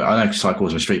the thing. I know I call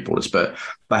them street ballers, but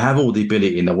they have all the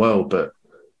ability in the world, but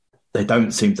they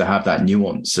don't seem to have that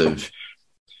nuance of,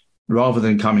 rather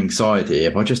than coming side here,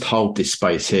 if I just hold this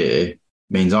space here,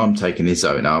 means I'm taking this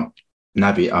zone up.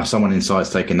 Naby, someone inside's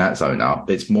taking that zone up.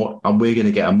 It's more, and we're going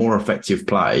to get a more effective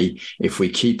play if we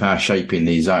keep our shape in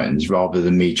these zones rather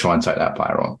than me try and take that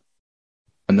player on.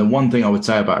 And the one thing I would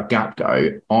say about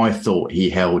Gakpo, I thought he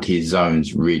held his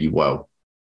zones really well.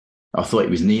 I thought he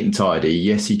was neat and tidy.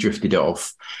 Yes, he drifted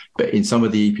off, but in some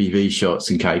of the EPV shots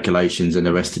and calculations and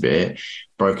the rest of it,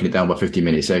 broken it down by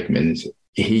 50-minute segments,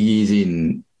 he is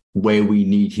in where we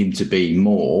need him to be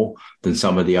more than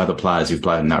some of the other players who've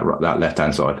played on that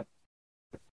left-hand side.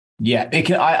 Yeah,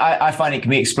 I find it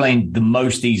can be explained the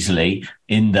most easily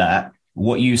in that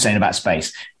what you were saying about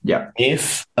space. Yeah.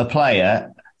 If a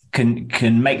player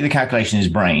can make the calculation in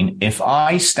his brain, if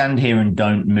I stand here and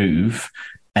don't move,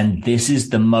 and this is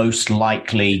the most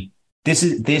likely,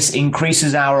 this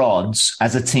increases our odds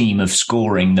as a team of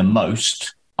scoring the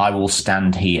most, I will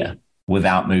stand here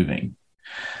without moving.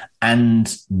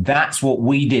 And that's what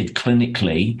we did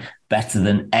clinically better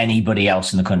than anybody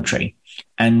else in the country.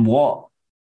 And what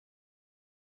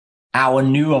our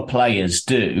newer players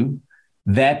do,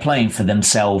 they're playing for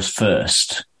themselves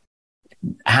first.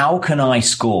 How can I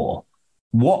score?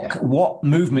 What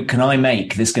movement can I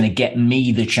make that's going to get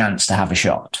me the chance to have a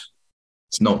shot?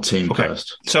 It's not team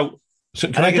first. So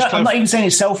can I just I'm not even saying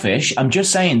it's selfish. I'm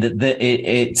just saying that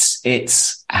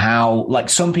it's how, like,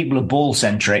 some people are ball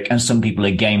centric and some people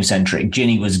are game centric.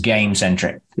 Ginny was game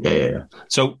centric. Yeah.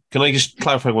 So can I just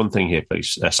clarify one thing here,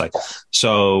 please, Esai?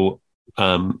 So,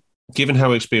 given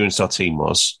how experienced our team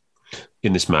was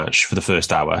in this match for the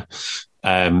first hour,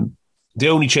 the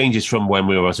only changes from when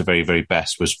we were at our very, very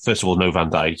best was, first of all, no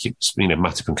Van Dijk,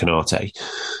 Matip and Konate,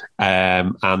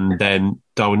 and then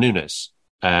Darwin Núñez,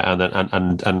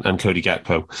 and Cody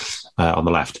Gakpo on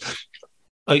the left.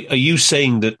 Are you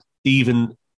saying that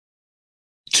even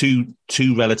two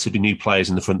relatively new players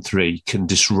in the front three can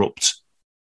disrupt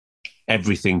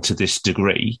everything to this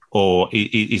degree, or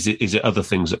is it other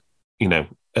things that,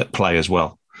 at play as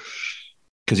well?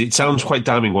 Because it sounds quite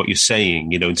damning what you're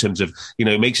saying, in terms of,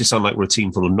 it makes it sound like we're a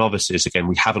team full of novices. Again,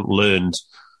 we haven't learned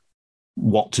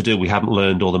what to do. We haven't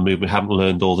learned all the movement, haven't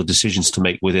learned all the decisions to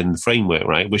make within the framework,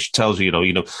 right? Which tells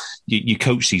you, you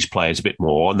coach these players a bit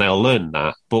more and they'll learn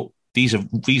that. But this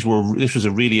was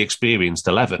a really experienced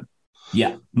 11.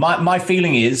 Yeah. My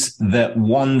feeling is that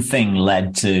one thing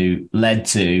led to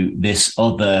this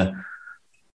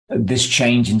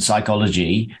change in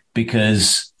psychology,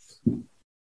 because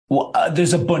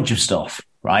there's a bunch of stuff,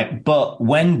 right? But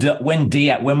when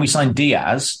we signed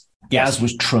Diaz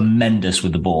was tremendous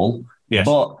with the ball. Yes.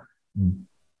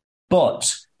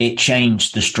 But it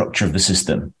changed the structure of the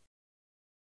system.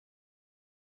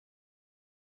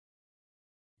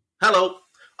 Hello,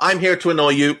 I'm here to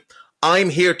annoy you. I'm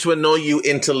here to annoy you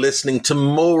into listening to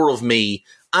more of me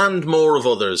and more of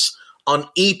others on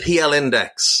EPL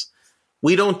Index.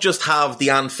 We don't just have the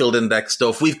Anfield Index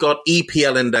stuff. We've got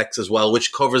EPL Index as well,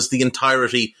 which covers the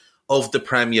entirety of the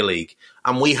Premier League.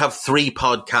 And we have 3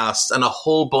 podcasts and a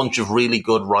whole bunch of really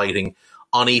good writing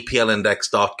on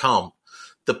EPLindex.com.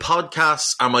 The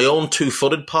podcasts are my own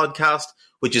Two-Footed podcast,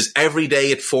 which is every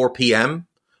day at 4 p.m.,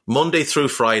 Monday through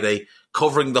Friday,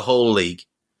 covering the whole league.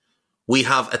 We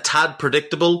have A Tad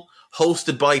Predictable,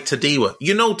 hosted by Tadiwa.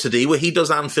 You know Tadiwa, he does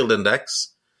Anfield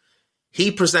Index. He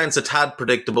presents A Tad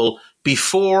Predictable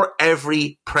before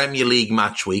every Premier League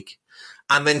match week.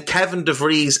 And then Kevin De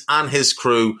Vries and his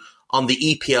crew on the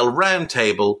EPL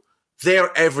Roundtable,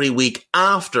 they're every week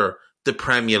after the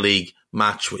Premier League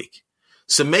match week.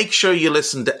 So make sure you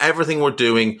listen to everything we're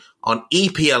doing on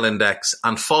EPL Index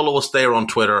and follow us there on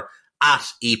Twitter at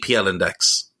EPL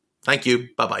Index. Thank you.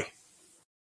 Bye-bye.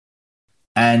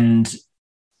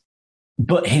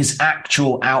 But his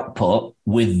actual output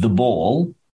with the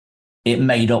ball, it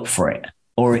made up for it,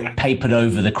 or it papered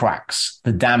over the cracks,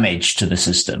 the damage to the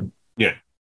system. Yeah.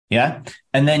 Yeah.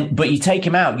 And then, but you take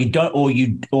him out,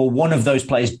 or one of those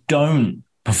players don't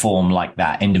perform like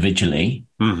that individually,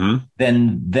 then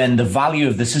the value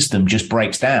of the system just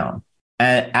breaks down.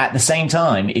 At the same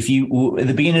time, at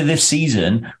the beginning of this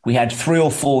season, we had 3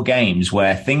 or 4 games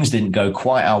where things didn't go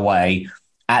quite our way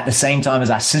at the same time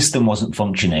as our system wasn't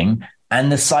functioning,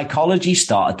 and the psychology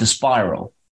started to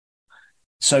spiral.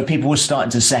 So people were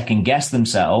starting to second guess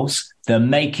themselves. They're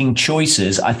making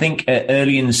choices. I think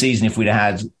early in the season, if we'd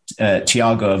had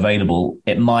Thiago available,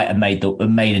 it might have made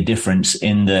a difference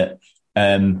in that.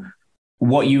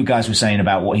 What you guys were saying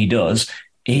about what he does,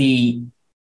 he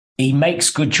makes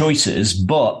good choices,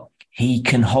 but he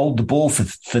can hold the ball for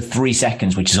 3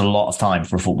 seconds, which is a lot of time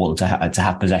for a footballer to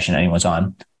have possession at any one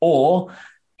time, or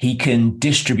he can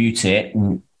distribute it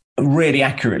really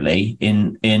accurately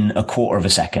in a quarter of a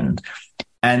second.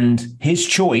 And his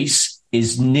choice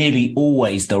is nearly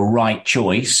always the right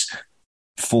choice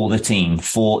for the team,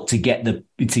 to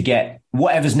get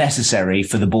whatever's necessary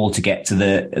for the ball to get to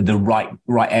the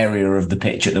right area of the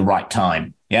pitch at the right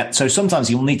time. Yeah. So sometimes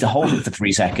he'll need to hold it for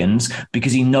 3 seconds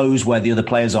because he knows where the other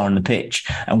players are on the pitch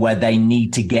and where they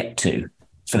need to get to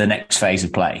for the next phase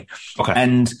of play. Okay.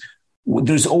 And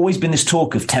there's always been this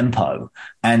talk of tempo,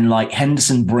 and like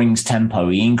Henderson brings tempo,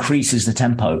 he increases the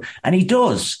tempo, and he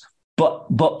does.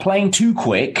 But playing too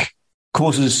quick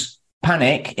causes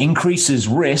panic, increases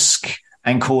risk,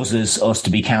 and causes us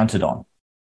to be counted on.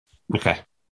 Okay.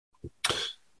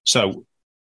 So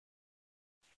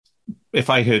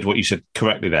if I heard what you said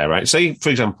correctly there, right? Say, for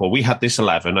example, we had this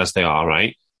 11 as they are,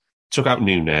 right? Took out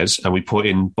Núñez and we put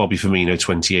in Bobby Firmino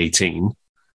 2018.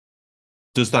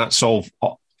 Does that solve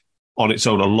on its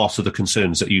own a lot of the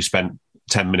concerns that you spent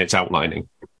 10 minutes outlining?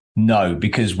 No,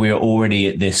 because we're already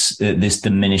at this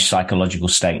diminished psychological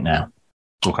state now.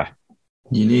 Okay.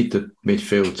 You need the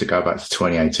midfield to go back to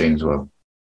 2018 as well.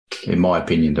 In my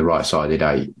opinion, the right-sided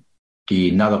 8. You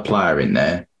need another player in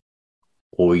there,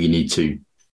 or you need to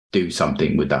do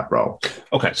something with that role.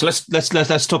 Okay, so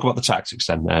let's talk about the tactics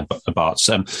then, Bart.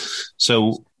 So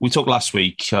we talked last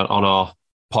week on our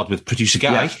pod with producer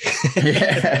Guy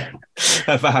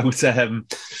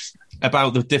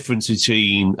about the difference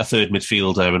between a third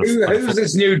midfielder and who's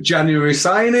this new January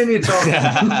signing you're talking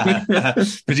about?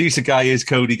 Producer Guy is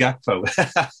Cody Gakpo.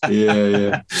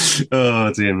 Yeah.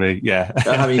 Oh dear me, yeah.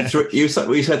 I mean, you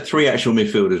said 3 actual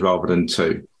midfielders rather than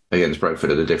 2 against Brentford.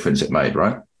 The difference it made,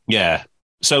 right? Yeah.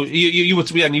 So you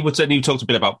talked a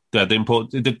bit about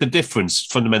the difference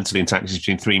fundamentally in tactics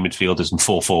between 3 midfielders and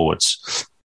 4 forwards.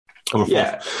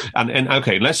 Yeah, and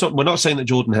okay. We're not saying that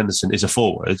Jordan Henderson is a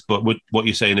forward, but what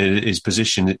you're saying is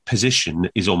position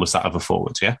is almost that of a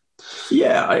forward. Yeah.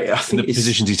 Yeah, I think the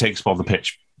positions he takes on the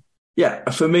pitch. Yeah,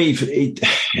 for me,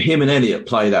 him and Elliott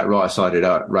play that right-sided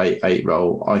 8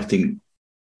 role. I think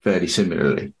fairly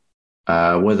similarly.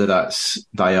 Whether that's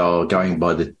they are going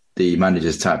by the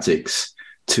manager's tactics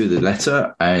to the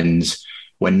letter, and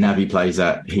when Naby plays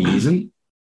that, he isn't.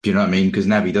 Do you know what I mean? Because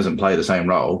Naby doesn't play the same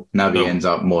role. Naby ends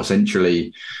up more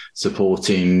centrally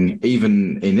supporting.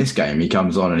 Even in this game, he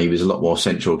comes on and he was a lot more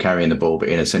central, carrying the ball, but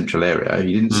in a central area.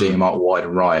 You didn't see him out wide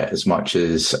and right as much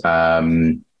as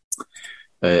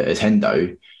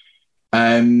Hendo.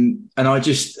 And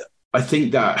I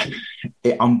think that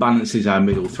it unbalances our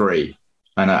middle 3.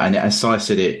 And as Si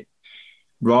said it,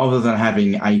 rather than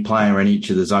having a player in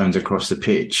each of the zones across the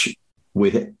pitch,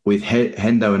 with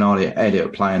Hendo and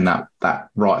Elliott playing that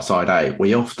right side 8,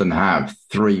 we often have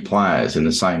 3 players in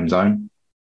the same zone.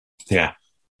 Yeah.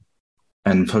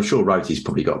 And for sure, Roti's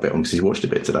probably got a bit on because he's watched a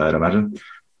bit today, I'd imagine.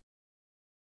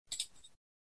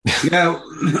 Yeah,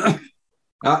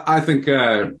 I think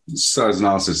Sarah's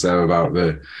analysis there about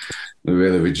the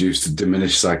really reduced,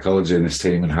 diminished psychology in this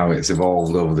team and how it's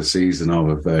evolved over the season,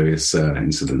 over various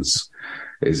incidents,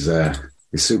 is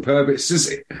superb. It's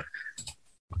just...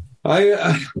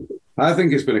 I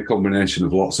think it's been a combination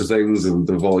of lots of things, and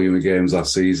the volume of games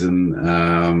last season,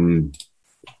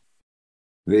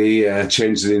 the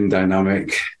changes in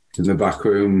dynamic in the back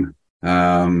room,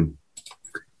 new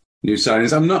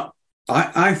signings.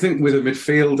 I think with a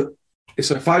midfield,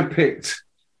 so if I picked,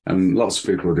 and lots of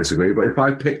people will disagree, but if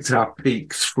I picked our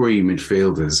peak 3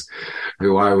 midfielders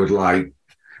who I would like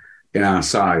in our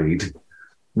side,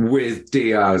 with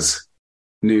Diaz,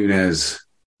 Núñez,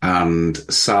 and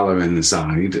Salah in the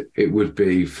side, it would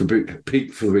be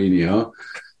peak Fabinho,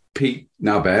 peak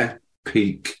Naby,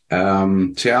 peak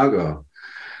Thiago.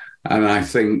 And I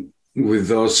think with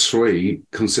those 3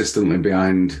 consistently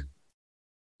behind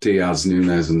Diaz,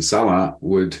 Núñez and Salah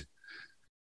would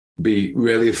be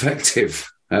really effective.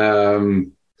 Do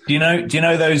you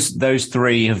know those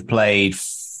 3 have played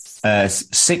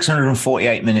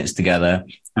 648 minutes together,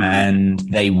 and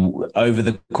they over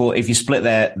the course, if you split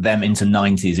them into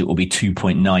 90s, it will be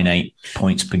 2.98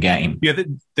 points per game. Yeah,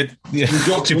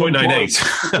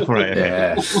 2.98. Right.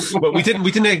 Yeah. But we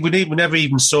never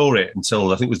even saw it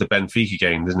until I think it was the Benfica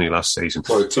game, didn't it, last season?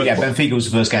 Benfica was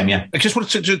the first game. Yeah. I just want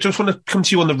to come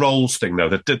to you on the roles thing though.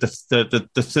 The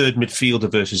third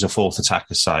midfielder versus a fourth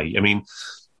attacker. Say, I mean,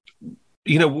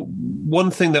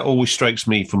 one thing that always strikes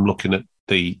me from looking at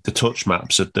the touch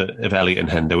maps of Elliott and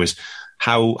Hendo is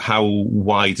how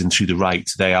wide and to the right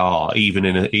they are, even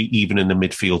in the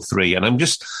midfield 3. And I'm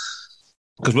just,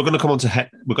 because we're going to come on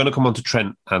to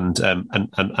Trent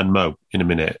and Mo in a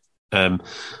minute. Can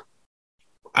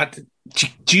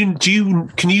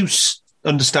you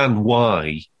understand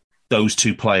why those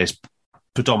 2 players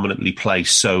predominantly play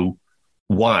so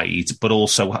wide, but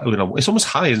also it's almost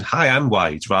high and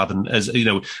wide rather than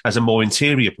as a more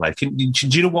interior player? Do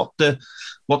you know what the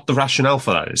rationale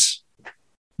for that is?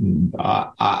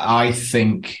 I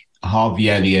think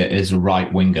Harvey Elliott is a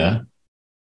right winger.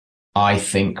 I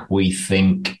think we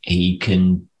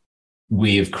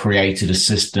have created a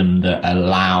system that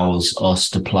allows us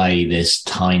to play this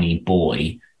tiny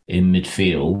boy in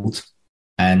midfield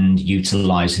and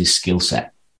utilise his skill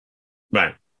set.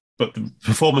 Right. But the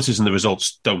performances and the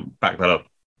results don't back that up.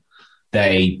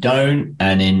 They don't.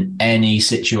 And in any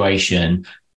situation,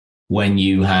 when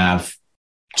you have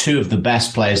 2 of the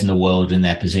best players in the world in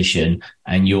their position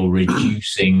and you're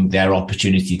reducing their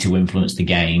opportunity to influence the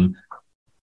game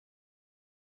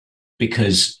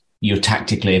because you're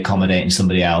tactically accommodating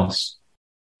somebody else,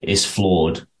 it's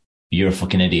flawed. You're a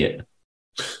fucking idiot.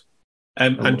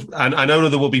 And I know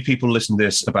there will be people listening to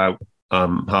this about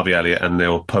Harvey Elliott, and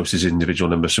they'll post his individual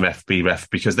numbers from FBref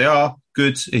because they are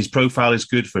good. His profile is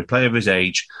good for a player of his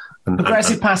age.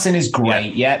 Progressive passing is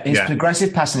great.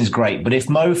 Progressive passing is great. But if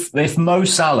Mo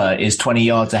Salah is 20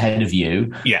 yards ahead of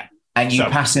you, and you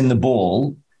pass in the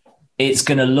ball, it's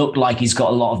going to look like he's got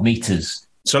a lot of meters.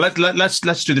 So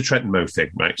let's do the Trent and Mo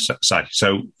thing, right?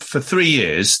 So for 3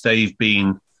 years they've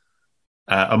been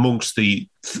amongst they've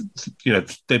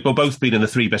both been in the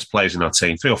 3 best players in our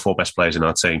team, 3 or 4 best players in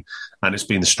our team, and it's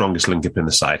been the strongest link-up in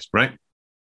the side, right?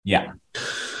 Yeah.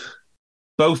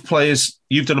 Both players,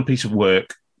 you've done a piece of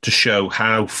work to show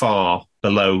how far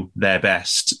below their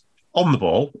best on the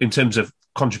ball in terms of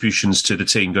contributions to the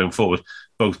team going forward.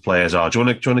 Both players are. Do you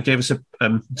want to give us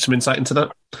some insight into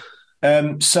that?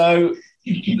 So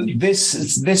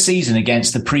this season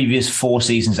against the previous 4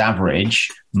 seasons average,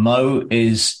 Mo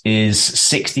is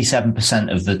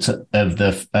 67% of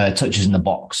the touches in the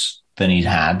box that he's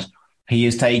had. He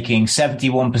is taking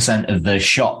 71% of the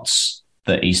shots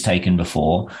that he's taken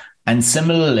before, and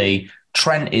similarly,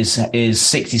 Trent is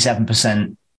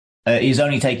 67%. He's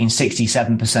only taking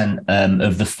 67%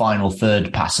 of the final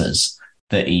third passes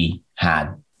that he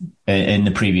had in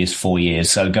the previous 4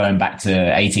 years. So going back to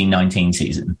 18-19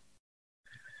 season.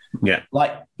 Yeah.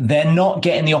 Like, they're not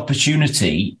getting the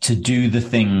opportunity to do the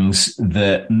things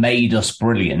that made us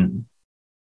brilliant.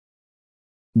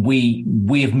 We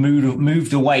have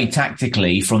moved away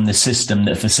tactically from the system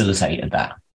that facilitated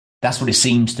that. That's what it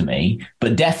seems to me.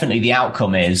 But definitely the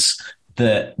outcome is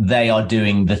that they are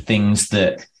doing the things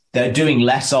that they're doing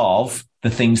less of the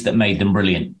things that made them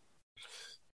brilliant.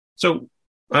 So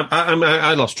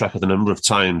I lost track of the number of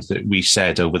times that we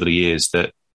said over the years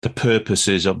that the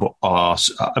purposes of our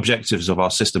objectives of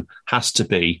our system has to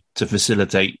be to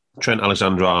facilitate Trent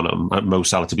Alexander-Arnold and Mo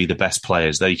Salah to be the best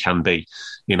players they can be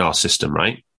in our system,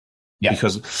 right? Yeah.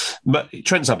 Because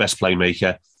Trent's our best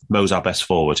playmaker, Mo's our best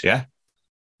forward, yeah?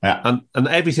 Yeah. And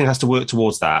everything has to work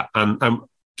towards that. And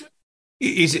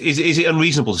is it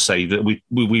unreasonable to say that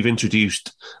we've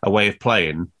introduced a way of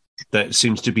playing that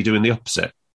seems to be doing the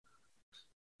opposite?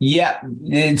 Yeah,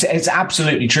 it's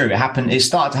absolutely true. It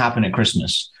started to happen at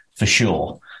Christmas, for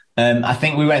sure. I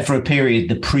think we went through a period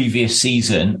the previous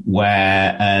season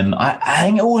where I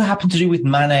think it all happened to do with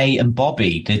Mane and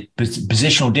Bobby, the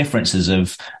positional differences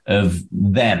of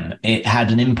them. It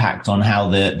had an impact on how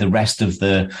the rest of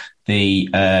the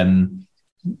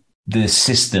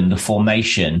system, the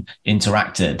formation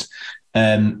interacted.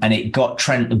 And it got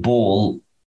Trent the ball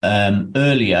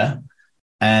earlier,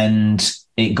 and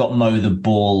it got Mo the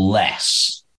ball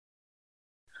less.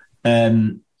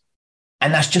 And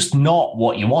that's just not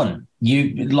what you want.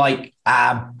 You like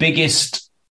our biggest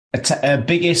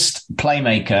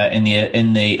playmaker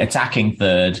in the attacking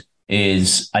third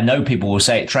is, I know people will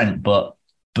say it Trent, but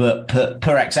per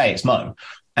XA it's Mo,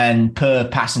 and per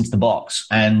pass into the box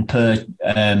and per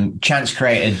chance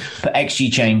created, per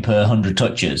XG chain per 100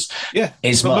 touches. Yeah,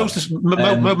 is Mo.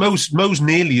 Mo's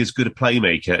nearly as good a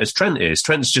playmaker as Trent is.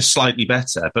 Trent's just slightly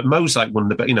better, but Mo's like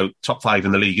one of the top 5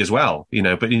 in the league as well.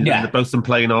 But they're both of them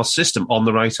playing our system on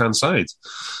the right hand side.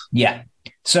 Yeah.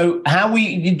 So do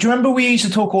you remember we used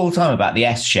to talk all the time about the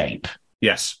S shape?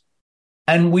 Yes.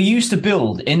 And we used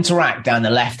to interact down the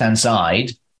left hand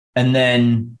side, and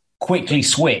then quickly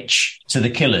switch to the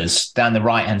killers down the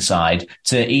right-hand side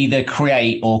to either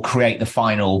create the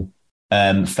final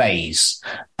phase.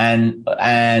 And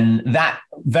that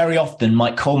very often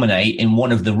might culminate in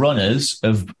one of the runners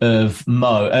of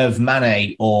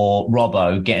Mane or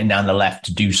Robbo getting down the left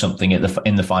to do something in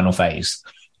the final phase.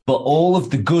 But all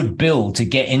of the good build to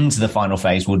get into the final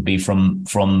phase would be from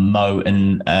Mo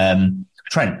and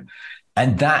Trent.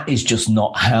 And that is just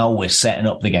not how we're setting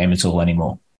up the game at all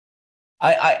anymore.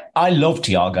 I love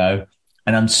Thiago,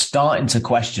 and I'm starting to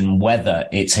question whether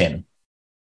it's him.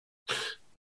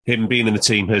 Him being in the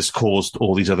team has caused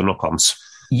all these other knock-ons.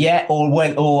 Yeah,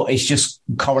 or it's just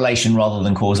correlation rather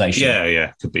than causation.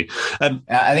 Yeah, could be.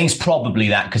 I think it's probably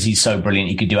that, because he's so brilliant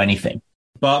he could do anything.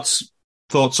 But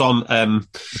thoughts on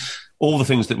all the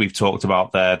things that we've talked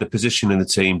about there, the position in the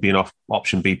team being off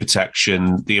option B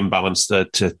protection, the imbalance to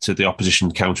the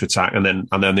opposition counter-attack, and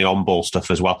then the on-ball stuff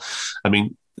as well. I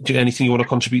mean, do you anything you want to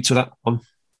contribute to that on?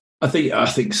 I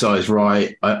think Si's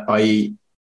right. I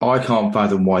can't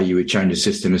fathom why you would change the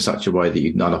system in such a way that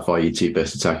you'd nullify your 2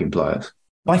 best attacking players.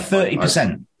 By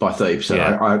 30%. By 30%.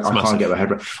 Yeah, I can't get my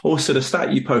head around. Also, the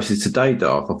stat you posted today,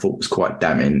 Darth, I thought was quite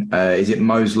damning. Is it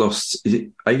Mo's lost, is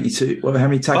it 82? How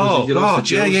many tackles have you lost?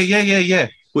 Yeah.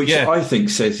 Which I think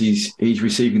says he's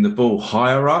receiving the ball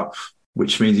higher up,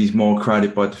 which means he's more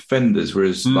crowded by defenders.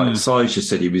 Whereas, like Si just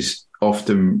said, he was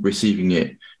often receiving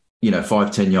it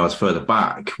 5-10 yards further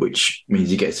back, which means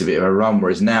he gets a bit of a run,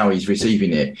 whereas now he's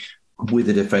receiving it with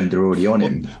a defender already on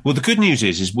him. Well, the good news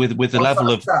is with the level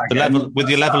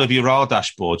of your RAR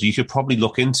dashboard, you could probably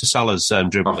look into Salah's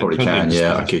dribbling. I probably can.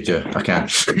 Yeah, I could. Yeah, I can.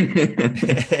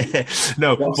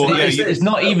 No, but it's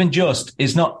not even just.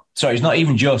 It's not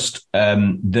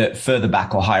the further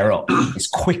back or higher up. It's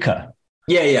quicker.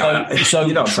 Yeah.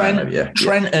 So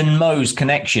Trent and Mo's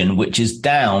connection, which is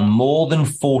down more than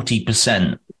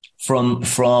 40%.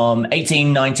 From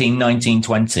 18, 19, 19,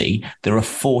 20, there are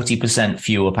 40%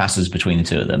 fewer passes between the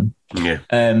two of them. Yeah.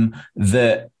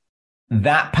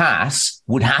 That pass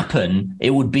would happen. It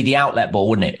would be the outlet ball,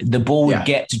 wouldn't it? The ball would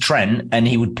get to Trent and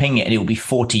he would ping it and it would be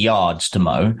 40 yards to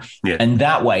Mo. Yeah. And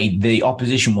that way the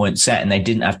opposition weren't set and they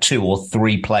didn't have 2 or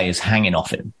 3 players hanging off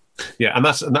him. Yeah, and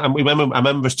I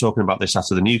remember us talking about this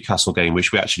after the Newcastle game,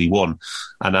 which we actually won.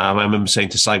 And I remember saying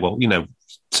to Si, well,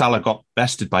 Salah got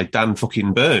bested by Dan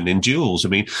fucking Burn in duels. I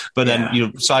mean, but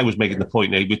then Si was making the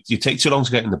point, you take too long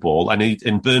to get in the ball,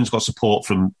 and Burn's got support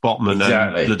from Botman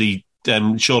and bloody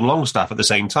Sean Longstaff at the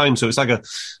same time. So it's like a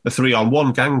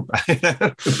 3-on-1 gang.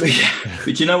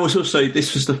 But you know what's also,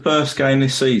 this was the first game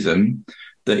this season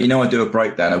that, I do a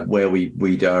breakdown of where we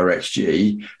do our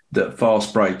XG, that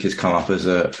fast break has come up as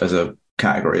a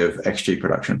category of XG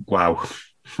production. Wow.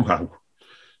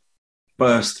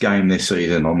 First game this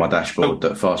season on my dashboard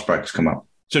that fast break has come up.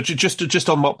 So just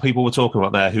on what people were talking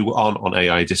about there who aren't on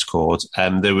AI Discord,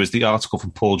 there was the article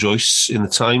from Paul Joyce in the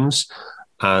Times,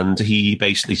 and he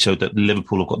basically showed that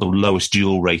Liverpool have got the lowest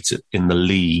duel rate in the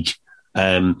league.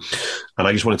 And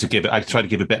I just wanted to try to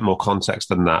give a bit more context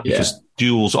than that, because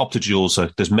duels, Opta duels,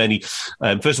 there's many.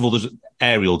 First of all, there's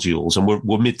aerial duels, and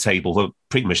we're mid-table. We're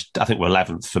pretty much, I think we're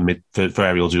 11th for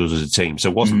aerial duels as a team. So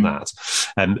it wasn't that.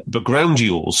 But ground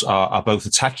duels are both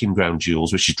attacking ground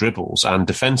duels, which is dribbles, and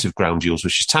defensive ground duels,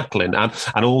 which is tackling,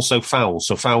 and also fouls.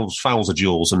 So fouls are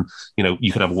duels, and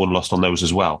you can have one lost on those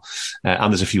as well.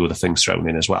 And there's a few other things thrown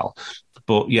in as well.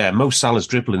 But Mo Salah's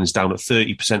dribbling is down at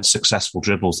 30% successful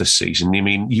dribbles this season. I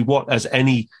mean, as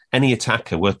any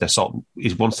attacker worth their salt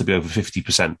wants to be over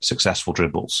 50% successsul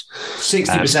dribbles.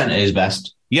 60% at his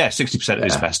best. Yeah, 60% at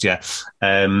his best. Yeah.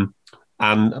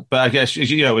 But I guess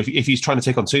if he's trying to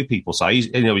take on 2 people,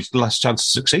 he's less chance of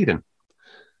succeeding.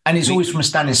 And it's always from a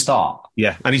standing start.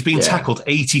 Yeah, and he's been tackled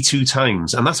 82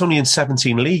 times, and that's only in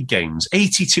 17 league games.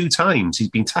 82 times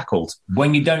he's been tackled.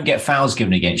 When you don't get fouls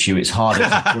given against you, it's harder to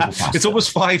dribble past. It's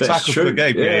almost 5 tackles per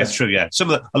game. Yeah, it's true, yeah.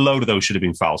 A load of those should have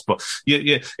been fouls. But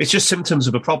it's just symptoms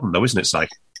of a problem, though, isn't it, Si?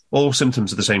 All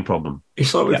symptoms of the same problem.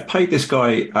 It's like we've paid this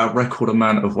guy a record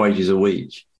amount of wages a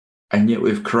week, and yet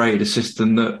we've created a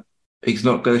system that he's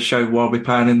not going to show why we're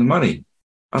paying him the money.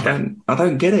 I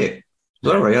don't get it.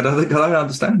 Sorry, I don't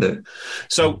understand it.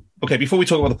 So, okay, before we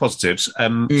talk about the positives,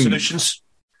 solutions?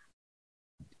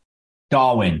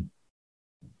 Darwin.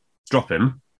 Drop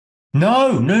him?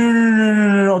 No,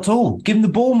 not at all. Give him the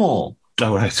ball more.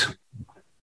 Oh, right.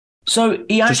 So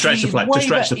he actually to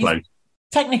stretch the play.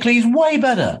 Technically, he's way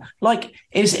better. Like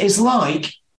it's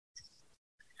like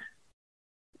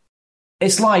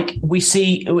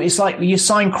you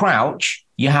sign Crouch,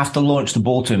 you have to launch the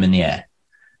ball to him in the air.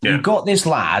 Yeah. You've got this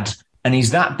lad, and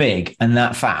he's that big and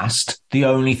that fast. The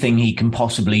only thing he can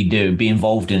possibly be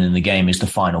involved in the game is the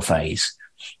final phase.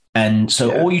 And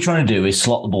so all you're trying to do is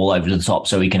slot the ball over to the top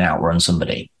so he can outrun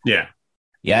somebody. Yeah.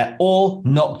 Yeah. Or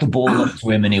knock the ball up to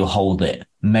him and he'll hold it.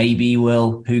 Maybe he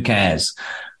will. Who cares?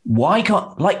 Why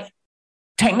can't,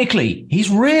 technically, he's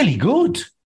really good.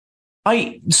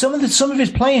 Some of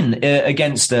his playing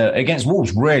against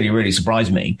Wolves really, really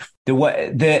surprised me. So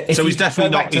he's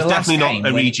definitely not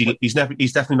a Regi. He's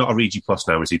definitely not a Regi plus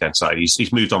now, is he? Then, side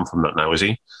he's moved on from that now, is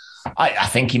he? I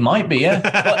think he might be. Yeah,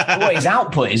 but his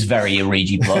output is very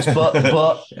Regi plus. But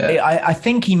I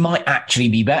think he might actually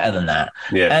be better than that.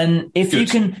 Yeah. And if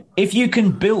you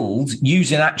can build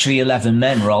using actually 11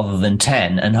 men rather than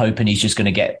 10, and hoping he's just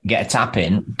going to get a tap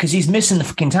in, because he's missing the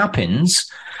fucking tap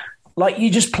ins. Like,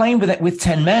 you're just playing with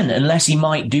 10 men unless he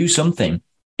might do something.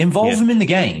 Involve him in the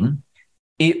game.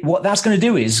 What that's going to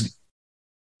do is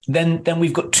then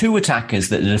we've got 2 attackers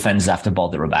that the defenders have to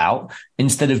bother about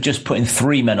instead of just putting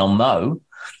 3 men on Mo.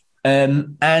 At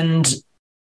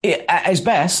his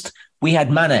best, we had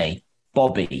Mane,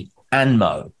 Bobby, and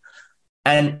Mo.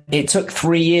 And it took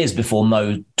 3 years before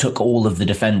Mo took all of the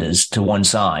defenders to one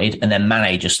side, and then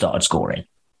Mane just started scoring.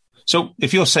 So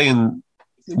if you're saying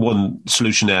one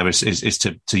solution there is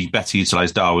to better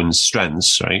utilise Darwin's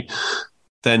strengths, right?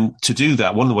 Then to do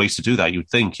that, one of the ways to do that, you would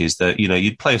think, is that,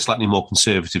 you'd play a slightly more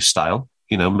conservative style.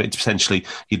 Potentially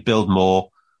you'd build more,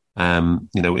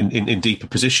 in deeper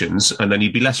positions, and then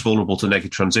you'd be less vulnerable to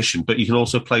negative transition. But you can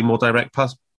also play more direct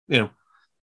pass,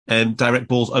 direct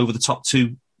balls over the top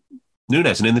 2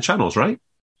 Nunes and in the channels, right?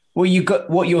 Well, you got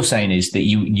what you're saying is that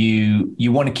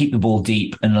you want to keep the ball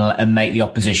deep and make the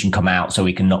opposition come out so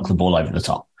we can knock the ball over the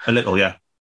top. A little, yeah.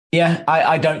 Yeah,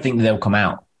 I don't think they'll come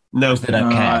out. No, they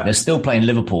don't care. They're still playing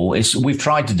Liverpool. We've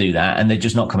tried to do that, and they're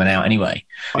just not coming out anyway.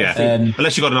 Yeah,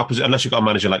 unless you've got unless you've got a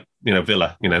manager like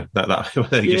Villa, I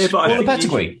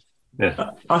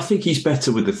think he's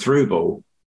better with the through ball.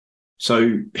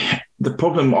 So the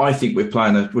problem I think we're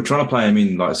trying to play him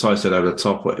in, like Si said, over the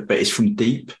top, but it's from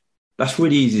deep. That's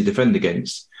really easy to defend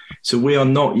against. So we are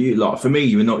not for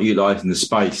me, we're not utilising the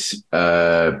space,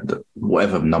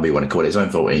 whatever number you want to call it, it's own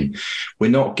 14. We're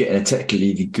not getting a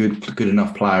technically good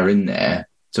enough player in there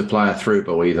to play a through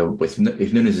ball either if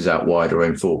Nunes is out wide or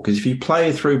in full. Because if you play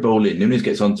a through ball in, Nunes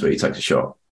gets onto it, he takes a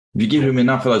shot. If you give him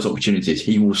enough of those opportunities,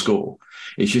 he will score.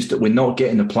 It's just that we're not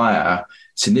getting the player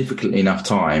significantly enough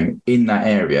time in that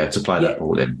area to play that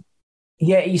ball in.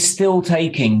 Yeah, he's still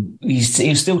taking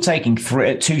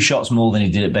 2 shots more than he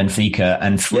did at Benfica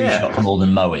and 3 shots more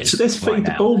than Mo is. So let's feed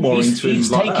the ball more into him. He's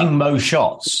taking Mo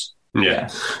shots. Yeah.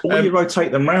 Or you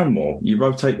rotate them round more. You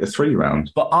rotate the 3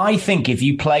 round. But I think if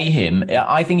you play him,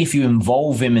 if you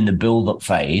involve him in the build-up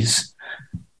phase,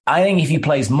 I think if he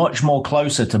plays much more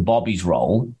closer to Bobby's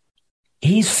role,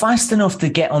 he's fast enough to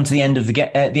get onto the end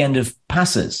of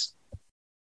passes.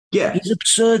 Yeah. He's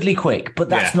absurdly quick, but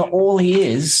that's not all he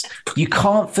is. You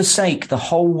can't forsake the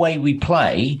whole way we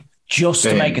play just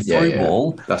to make a through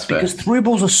ball. That's fair. Because through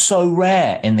balls are so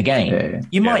rare in the game. Yeah.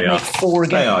 You might make 4 a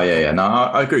game. They are, yeah. No,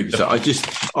 I agree with you. So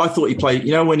I thought he played,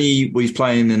 when he was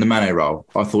playing in the Mane role,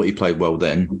 I thought he played well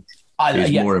then. He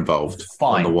was more involved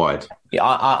on the wide. Yeah,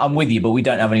 I'm with you, but we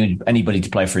don't have anybody to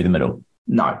play through the middle.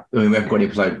 No, I mean, we haven't got any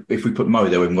play. If we put Mo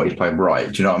there, we haven't got any play right.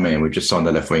 Do you know what I mean? We've just signed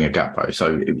the left winger Gakpo.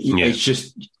 So it's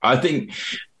just, I think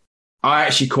I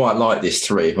actually quite like this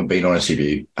 3, if I'm being honest with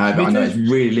you. I know it's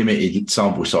really limited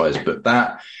sample size, but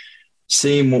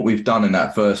seeing what we've done in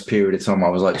that first period of time, I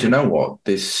was like, do you know what?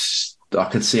 I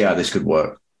could see how this could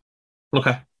work.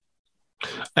 Okay.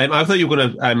 I thought you were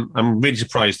going to. I'm really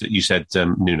surprised that you said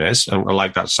Nunes. I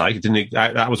like that side.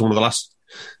 That was one of the last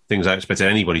things I expected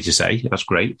anybody to say. That's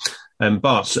great.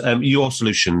 But your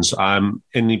solutions,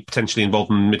 any potentially involved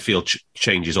in midfield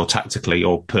changes or tactically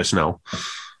or personnel?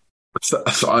 So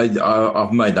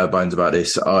I've made no bones about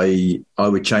this. I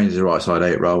would change the right side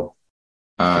 8 role.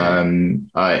 I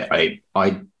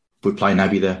would play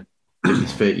Naby there. If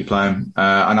he's fit, you play him.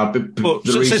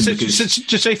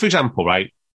 Just say, for example,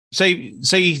 right? Say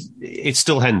it's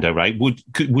still Hendo, right?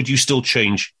 Would you still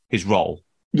change his role?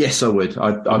 Yes, I would.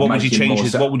 What would you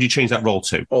change? What would you change that role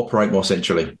to? Operate more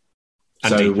centrally,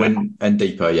 and deeper.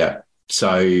 Deeper. Yeah.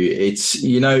 So it's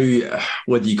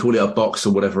whether you call it a box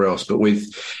or whatever else, but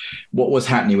with what was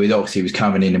happening with Ox, he was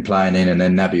coming in and playing in, and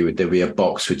then Naby there'd be a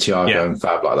box with Thiago and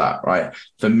Fab like that, right?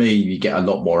 For me, you get a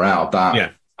lot more out of that. Yeah.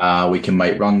 We can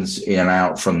make runs in and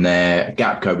out from there.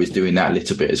 Gakpo was doing that a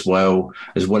little bit as well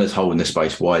as holding the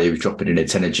space wide. He was dropping in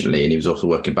intelligently, and he was also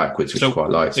working backwards, which I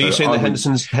quite like. Are you saying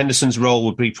that Henderson's role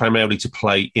would be primarily to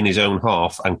play in his own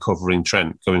half and covering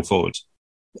Trent going forward?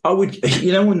 I would,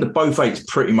 when the both 8's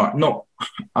pretty much not.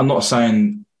 I'm not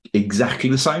saying exactly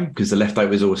the same because the left 8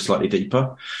 was always slightly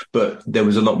deeper, but there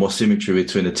was a lot more symmetry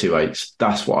between the 2 8s.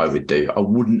 That's what I would do. I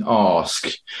wouldn't ask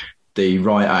the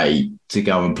right 8 to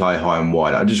go and play high and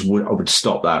wide. I would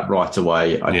stop that right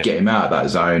away. I'd get him out of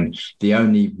that zone. The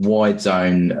only wide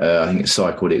zone, I think it's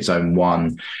called it zone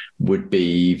 1, would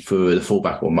be for the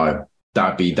fullback or Mo.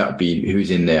 That'd be who's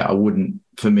in there. I wouldn't.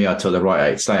 For me, I'd tell the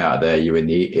right 8, stay out of there. You're in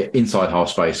the inside half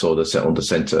space or the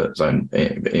centre zone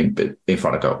in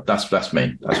front of goal. That's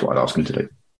me. That's what I'd ask him to do.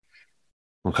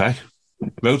 Okay.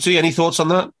 Rhodesy, any thoughts on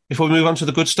that before we move on to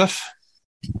the good stuff?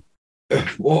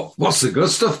 What's the good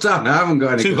stuff, Dan? I haven't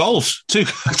got any. 2 goals. Two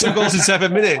goals in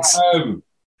 7 minutes.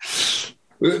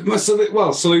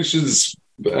 Solutions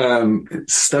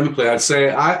systemically, I'd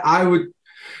say I would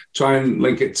try and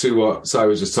link it to what I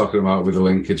was just talking about with the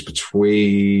linkage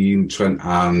between Trent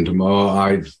and Mo.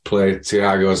 I'd play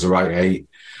Thiago as the right 8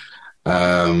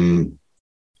 a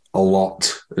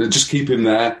lot. Just keep him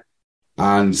there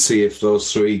and see if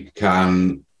those 3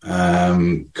 can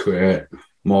create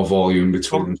more volume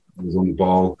between them on the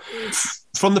ball.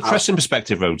 From the pressing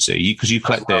perspective, Rhodesy, because you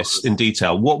collect this in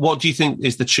detail, what do you think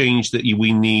is the change that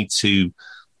we need to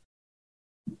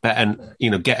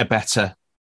get a better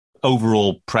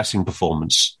overall pressing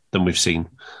performance than we've seen?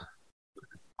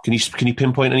 Can you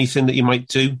pinpoint anything that you might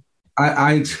do?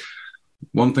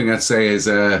 One thing I'd say is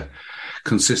a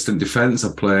consistent defence. I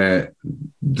play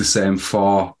the same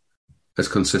 4 as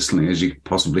consistently as you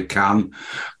possibly can.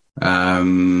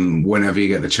 Whenever you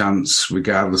get the chance,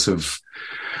 regardless of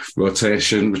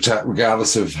rotation,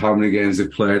 regardless of how many games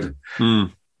they've played.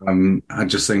 I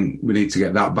just think we need to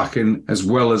get that back in, as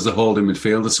well as the holding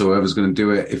midfielder. So whoever's going to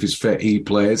do it, if he's fit, he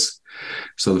plays.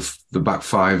 So the back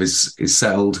five is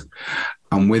settled.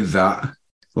 And with that,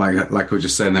 like we were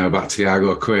just saying there about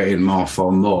Thiago creating more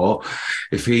for more,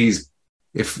 if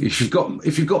you've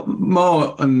got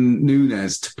Moore and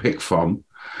Nunes to pick from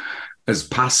as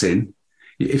passing,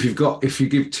 if you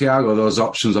give Thiago those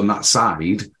options on that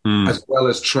side, as well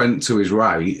as Trent to his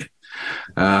right,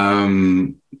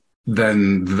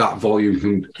 then that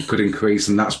volume could increase,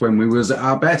 and that's when we was at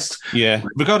our best. Yeah.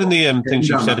 Regarding the things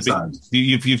you've said,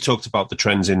 you've talked about the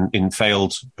trends in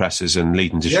failed presses and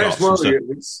leading to shots. Well,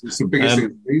 it's the biggest thing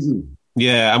of the season.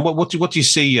 Yeah, and what do you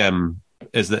see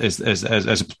as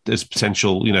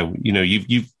potential?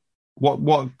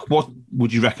 What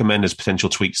would you recommend as potential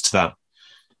tweaks to that?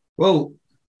 Well,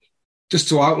 just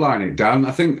to outline it, Dan,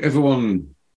 I think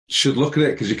everyone should look at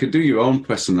it, because you can do your own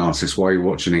press analysis while you're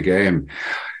watching a game.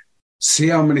 See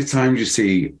how many times you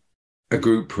see a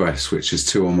group press, which is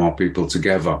two or more people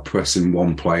together pressing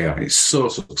one player. It's so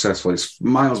successful. It's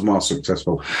miles more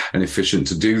successful and efficient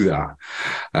to do that.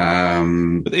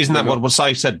 But isn't that what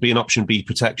Si said? Be an option B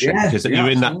protection, because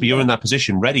you're in that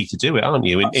position, ready to do it, aren't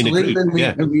you? In a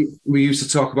group. We used to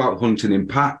talk about hunting in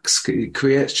packs. It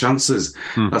creates chances.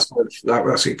 That's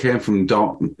what it came from.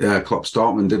 Klopp's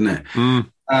Dortmund, didn't it?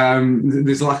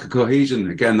 There's a lack of cohesion.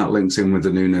 Again, that links in with the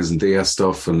Nunes and Diaz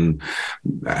stuff, and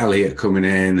Elliott coming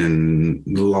in, and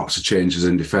lots of changes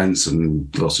in defence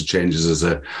and lots of changes as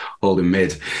a holding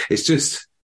mid. It's just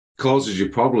causes you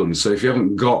problems. So if you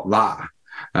haven't got that,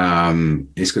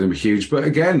 it's going to be huge. But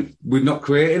again, we're not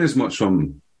creating as much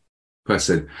from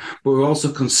pressing, but we're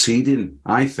also conceding,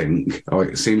 I think, or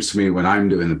it seems to me when I'm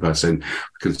doing the pressing,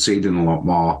 conceding a lot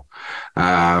more.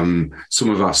 Some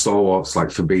of our stalwarts like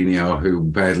Fabinho, who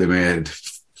barely made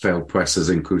failed presses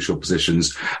in crucial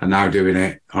positions, are now doing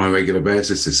it on a regular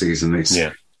basis this season. It's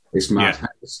mad. Yeah.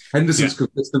 Henderson's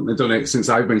consistently done it since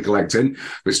I've been collecting,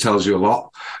 which tells you a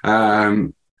lot.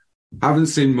 Haven't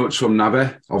seen much from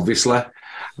Naby, obviously.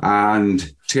 And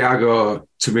Thiago,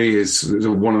 to me, is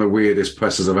one of the weirdest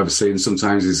pressers I've ever seen.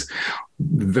 Sometimes he's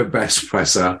the best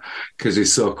presser because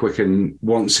he's so quick, and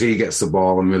once he gets the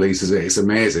ball and releases it, it's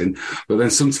amazing. But then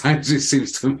sometimes he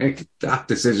seems to make daft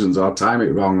decisions or time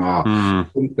it wrong or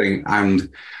something, and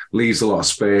leaves a lot of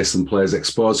space and plays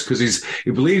exposed because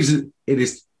he believes in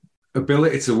his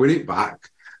ability to win it back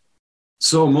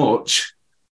so much,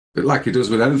 like he does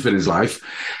with anything in his life,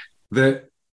 that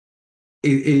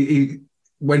he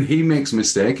when he makes a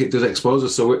mistake, it does expose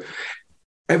us. So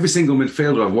every single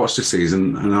midfielder I've watched this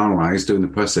season and analysed doing the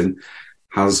pressing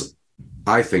has,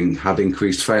 I think, had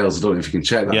increased fails. I don't know if you can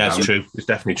check that. Yeah, it's true. It's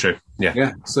definitely true. Yeah.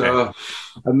 Yeah. So,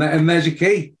 and there's your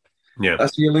key. Yeah.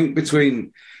 That's your link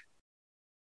between,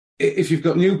 if you've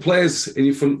got new players in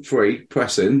your front three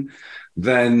pressing,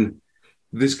 then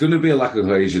there's going to be a lack of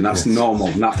cohesion. That's normal,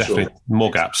 natural. Definitely. More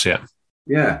gaps, yeah.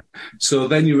 Yeah. So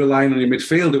then you're relying on your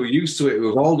midfielder. We're used to it.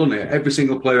 We've all done it. Every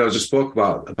single player I just spoke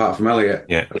about, apart from Elliott.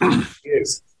 Yeah.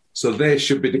 So they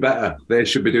should be better. They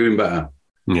should be doing better.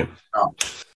 Yeah.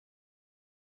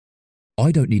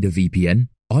 I don't need a VPN.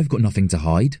 I've got nothing to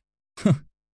hide.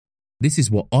 This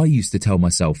is what I used to tell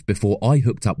myself before I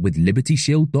hooked up with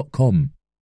LibertyShield.com.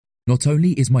 Not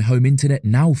only is my home internet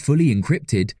now fully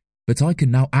encrypted, but I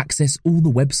can now access all the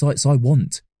websites I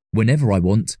want, whenever I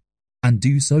want, and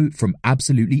do so from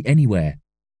absolutely anywhere.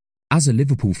 As a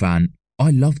Liverpool fan,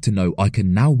 I love to know I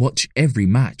can now watch every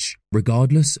match,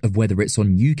 regardless of whether it's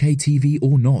on UK TV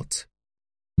or not.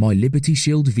 My Liberty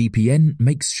Shield VPN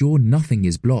makes sure nothing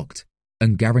is blocked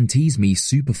and guarantees me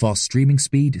super fast streaming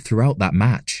speed throughout that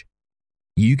match.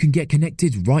 You can get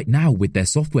connected right now with their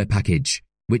software package,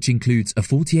 which includes a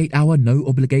 48-hour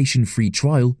no-obligation free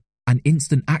trial and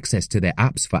instant access to their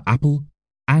apps for Apple,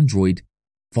 Android,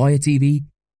 Fire TV,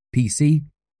 PC,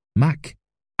 Mac,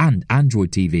 and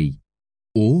Android TV.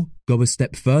 Or go a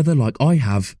step further like I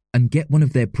have and get one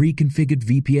of their pre-configured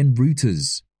VPN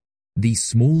routers. These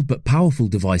small but powerful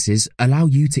devices allow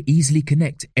you to easily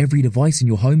connect every device in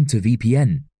your home to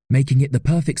VPN, making it the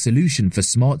perfect solution for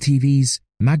smart TVs,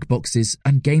 Mag boxes,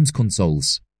 and games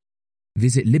consoles.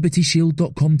 Visit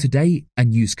LibertyShield.com today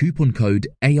and use coupon code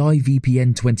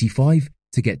AIVPN25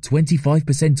 to get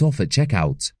 25% off at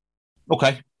checkout.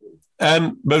 Okay.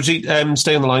 Rosie,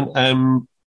 stay on the line.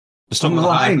 Let's talk about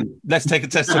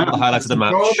the highlights of the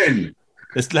match.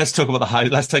 Let's talk about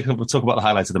the talk about the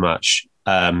highlights of the match.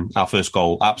 Our first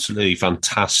goal, absolutely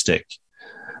fantastic.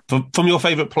 From your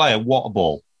favourite player, what a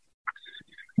ball!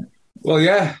 Well,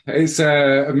 yeah, it's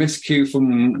a miscue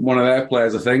from one of their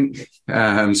players, I think,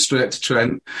 straight to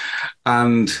Trent.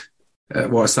 And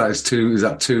what's that? Is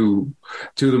that two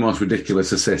of the most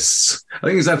ridiculous assists? I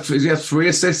think he had 3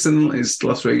 assists in his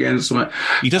last 3 games or something.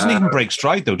 He doesn't even break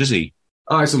stride, though, does he?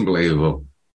 Oh, it's unbelievable.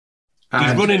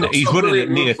 He's running it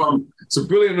near. It's a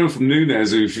brilliant run from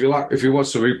Nunes, who, if you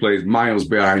watch the replay, is miles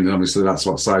behind, and obviously that's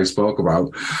what Si spoke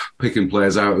about, picking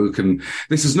players out who can.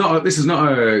 This is not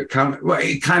a counter. Well,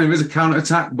 it kind of is a counter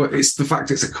attack, but it's the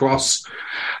fact it's a cross,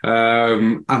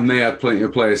 and they had plenty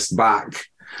of players back.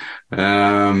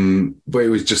 But it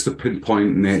was just the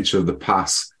pinpoint nature of the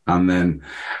pass, and then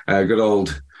good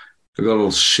old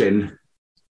Shin.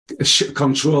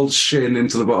 Controlled Shin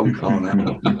into the bottom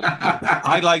corner.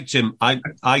 I liked him.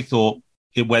 I thought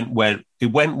it went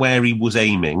where he was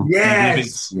aiming.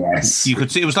 Yes. You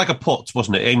could see it was like a putt,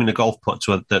 wasn't it? Aiming a golf putt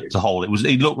to the hole.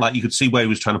 It looked like you could see where he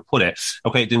was trying to put it.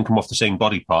 Okay, it didn't come off the same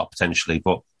body part potentially,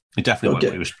 but it definitely went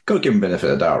where he was. Got to give him benefit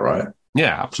of the doubt, right?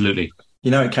 Yeah, absolutely.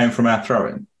 You know, it came from our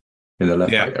throw-in in the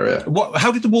left back area.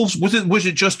 How did the Wolves? Was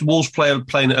it just Wolves playing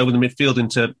it over the midfield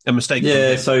into a mistake?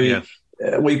 Yeah. So.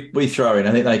 We throw in,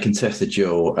 I think they contest the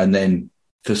duel, and then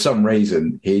for some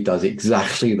reason he does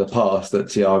exactly the pass that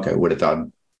Thiago would have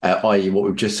done, i.e. what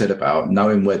we've just said about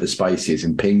knowing where the space is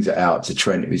and pings it out to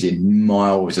Trent, who's in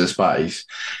miles of space.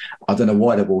 I don't know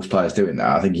why the Wolves player's doing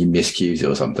that. I think he miscues it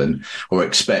or something, or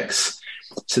expects.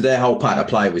 So their whole pattern of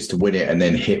play was to win it and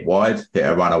then hit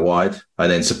a runner wide,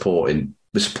 and then support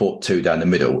 2 down the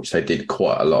middle, which they did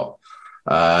quite a lot.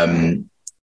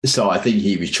 So I think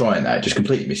he was trying that, just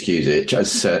completely miscues it.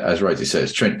 As Rosie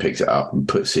says, Trent picks it up and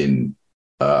puts in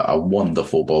a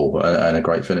wonderful ball and a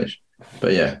great finish.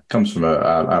 But yeah, comes from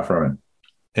our throw-in.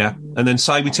 Yeah, and then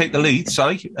we take the lead,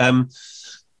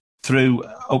 through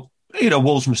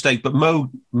Wolves' mistake, but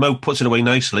Mo puts it away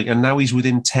nicely, and now he's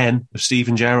within 10 of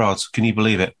Steven Gerrard. Can you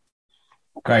believe it?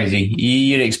 Crazy.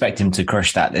 You'd expect him to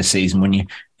crush that this season, wouldn't you?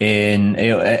 And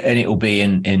it'll be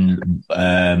in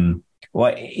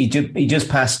well, he just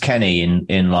passed Kenny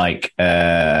in like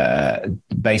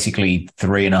basically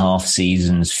 3.5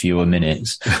 seasons fewer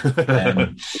minutes.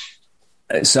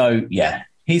 So yeah,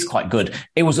 he's quite good.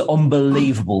 It was an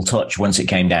unbelievable touch once it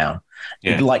came down.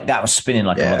 Yeah. Like that was spinning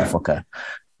like a motherfucker.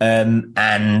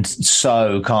 And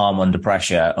so calm under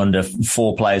pressure, under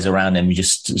 4 players around him, he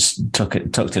just tucked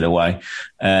it away.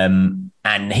 And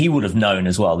he would have known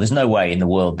as well. There's no way in the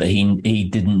world that he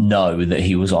didn't know that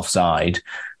he was offside.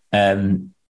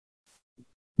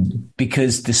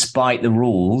 Because despite the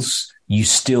rules, you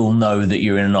still know that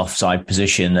you're in an offside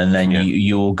position, and then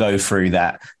you'll go through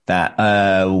that.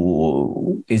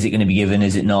 Is it going to be given?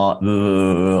 Is it not?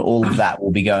 All of that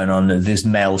will be going on. This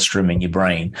maelstrom in your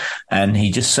brain, and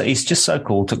he's just so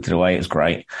cool. Took it away. It's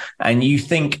great. And you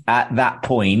think at that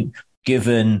point,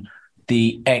 given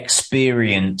the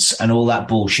experience and all that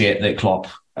bullshit that Klopp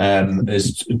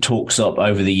as talks up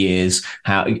over the years,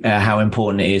 how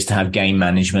important it is to have game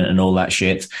management and all that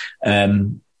shit.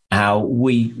 How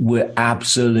we were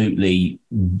absolutely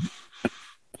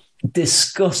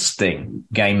disgusting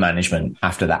game management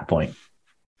after that point.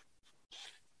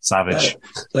 Savage.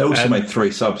 They also made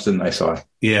 3 subs, didn't they, Si?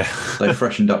 Yeah. They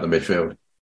freshened up the midfield.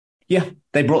 Yeah,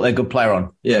 they brought their good player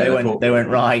on. Yeah, they went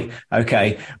right.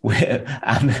 Okay,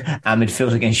 our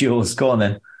midfield against yours. Go on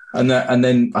then. And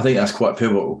then I think that's quite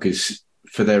pivotal because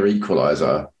for their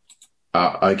equaliser,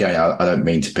 again, I don't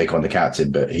mean to pick on the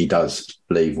captain, but he does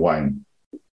leave Wang.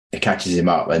 It catches him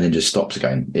up and then just stops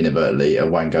again inadvertently, and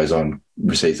Wang goes on,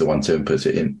 receives the 1-2 and puts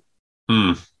it in.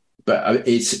 But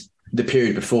it's the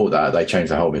period before that they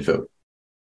changed the whole midfield,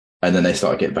 and then they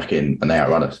started getting back in and they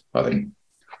outrun us, I think.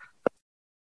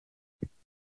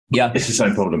 Yeah, it's the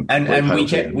same problem. And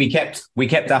we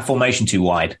kept our formation too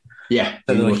wide. Yeah,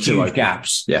 so there were huge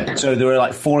gaps. Yeah, so there were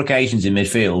like 4 occasions in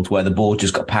midfield where the ball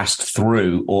just got passed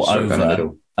through or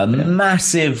over a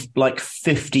massive like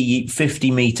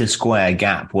 50 meter square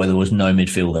gap where there was no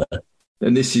midfielder.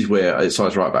 And this is where it's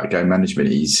right about game management.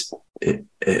 Is the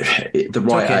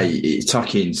right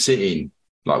tuck in, sit in.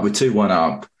 Like we're 2-1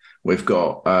 up. We've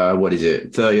got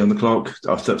 30 on the clock,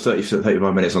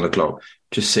 35 minutes on the clock.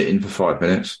 Just sit in for 5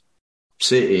 minutes.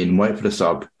 Sit in, wait for the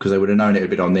sub, because they would have known it would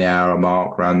be on the hour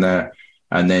mark around there,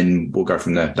 and then we'll go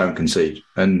from there. Don't concede.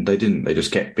 And they didn't. They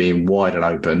just kept being wide and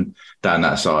open down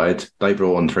that side. They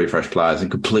brought on 3 fresh players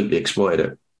and completely exploited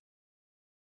it.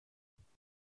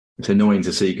 It's annoying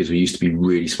to see because we used to be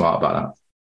really smart about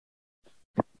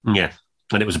that. Yeah,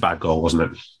 and it was a bad goal,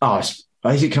 wasn't it? Oh, is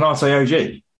it Canate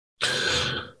OG?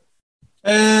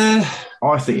 I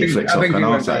think it flicks off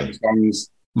Canate.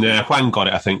 Yeah, Hwang got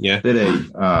it, I think, yeah. Did he?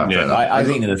 Yeah. I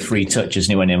think of the 3 touches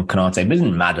and he went in Konate, but it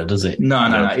doesn't matter, does it?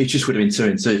 No. It just would have been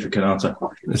 2-2 for Konate.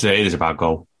 It is a bad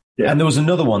goal. Yeah. And there was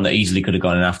another one that easily could have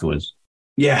gone in afterwards.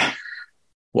 Yeah.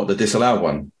 What, the disallowed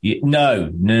one? No.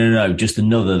 Just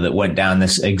another that went down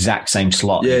this exact same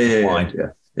slot. Yeah.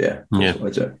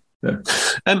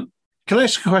 Can I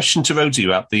ask a question to Rhodesy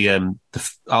about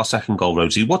our second goal,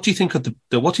 Rhodesy? What do you think of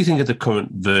the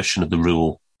current version of the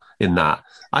rule in that?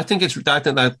 I think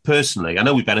that personally, I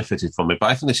know we benefited from it, but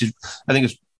I think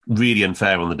it's really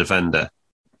unfair on the defender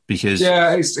because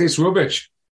it's rubbish.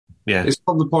 Yeah, it's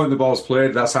from the point the ball's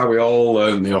played. That's how we all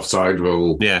learn the offside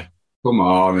rule. Yeah, come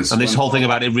on. And this whole thing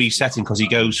about it resetting because he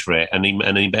goes for it and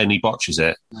he botches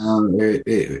it.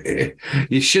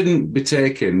 You shouldn't be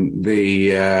taking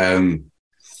the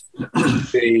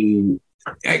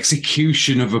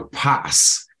execution of a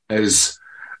pass as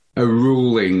a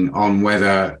ruling on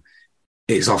whether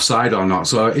it's offside or not.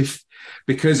 So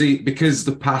because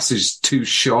the pass is too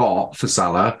short for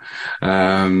Salah,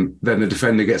 then the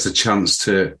defender gets a chance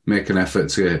to make an effort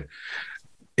to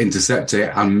intercept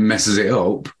it and messes it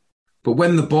up. But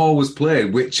when the ball was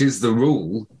played, which is the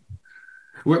rule,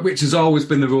 which has always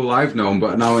been the rule I've known,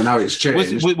 but now it's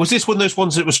changed. Was this one of those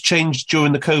ones that was changed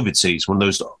during the COVID season, one of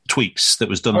those tweaks that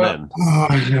was done then?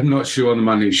 I'm not sure on the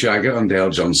minutiae. I get on Dale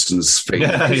Johnston's feet. Do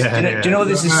you know what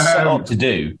this is set up to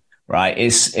do? Right,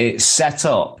 it's set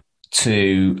up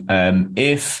to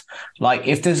if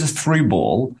there's a through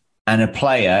ball and a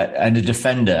player and a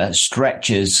defender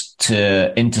stretches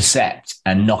to intercept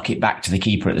and knock it back to the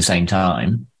keeper at the same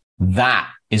time, that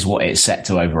is what it's set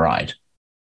to override.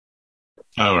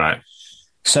 Oh, right.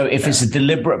 So if it's a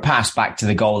deliberate pass back to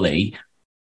the goalie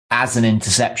as an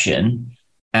interception,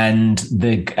 and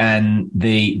the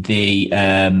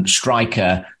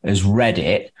striker has read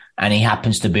it and he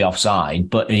happens to be offside,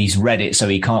 but he's read it so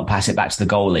he can't pass it back to the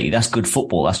goalie, that's good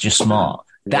football. That's just smart.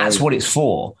 That's what it's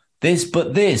for.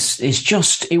 This is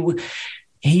just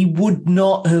he would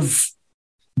not have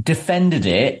defended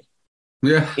it.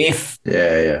 Yeah. If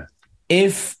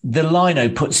the lino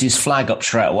puts his flag up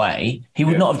straight away, he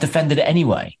would not have defended it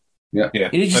anyway. Yeah.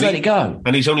 He'd just let it go.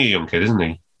 And he's only a young kid, isn't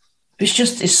he?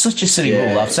 It's such a silly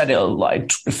rule. I've said it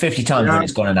like 50 times when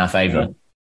it's gone in our favour.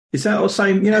 Is that the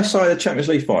same, side of the Champions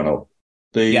League final?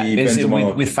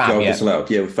 With Fab, disallowed.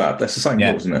 Yeah, with Fab. That's the same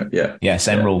rule, isn't it? Yeah. Yeah,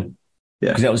 same rule. Yeah.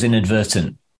 Because that was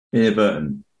inadvertent.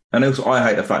 Inadvertent. And also, I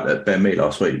hate the fact that Ben Mee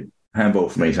last week, handball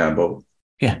for me is handball.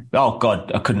 Yeah. Oh,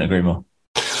 God, I couldn't agree more.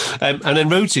 And then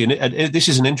Rhodesy, and this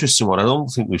is an interesting one I don't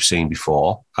think we've seen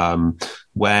before,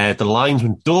 where the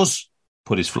linesman does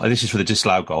put his flag, this is for the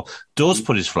disallowed goal, does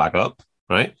put his flag up,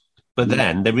 right? But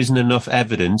then there isn't enough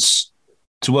evidence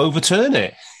to overturn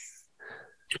it.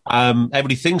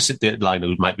 Everybody thinks that the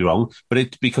lino might be wrong, but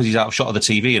it's because he's out of shot of the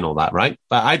TV and all that, right?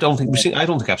 But I don't think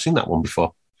I've seen that one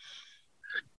before.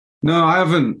 No, I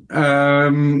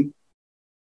haven't.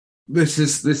 This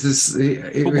is.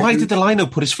 But why did the lino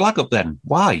put his flag up then?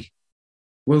 Why?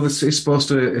 Well, it's supposed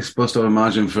to have a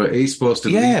margin for it. He's supposed to.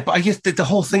 Yeah, but I guess the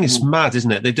whole thing is mad,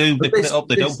 isn't it? They put it up,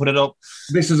 they don't put it up.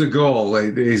 This is a goal.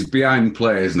 He's behind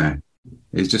play, isn't he?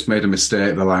 He's just made a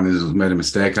mistake. The liner's made a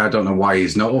mistake. I don't know why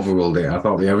he's not overruled it. I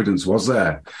thought the evidence was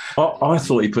there. I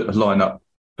thought he put the line up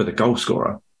for the goal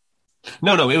scorer.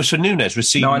 No, it was for Nunes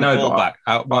receiving the ball back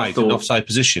out wide in offside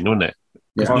position, wasn't it?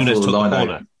 Because Nunes took the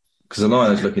corner. Because the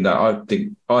liner's looking down.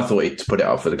 I thought he'd put it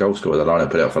up for the goal scorer. The liner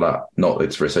put it up for that, not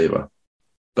its receiver.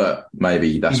 But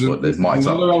maybe that's what the mic's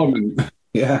up.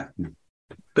 Yeah.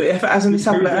 But if it hasn't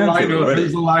happened at Anfield already.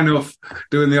 Who's the line of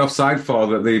doing the offside for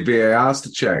that the VAR's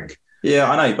to check? Yeah,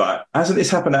 I know, but hasn't this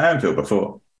happened at Anfield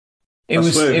before? It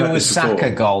was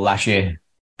Saka goal last year,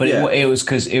 but it was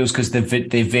because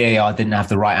the VAR didn't have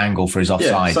the right angle for his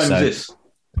offside. Same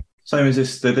as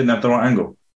this. They didn't have the right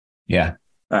angle. Yeah.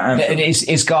 And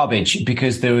it's garbage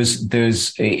because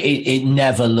it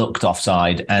never looked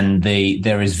offside, and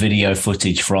there is video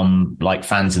footage from like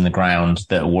fans in the ground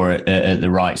that were at the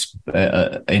right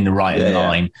in the right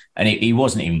line, and he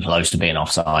wasn't even close to being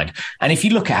offside. And if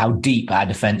you look at how deep our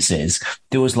defence is,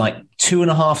 there was like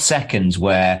 2.5 seconds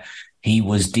where he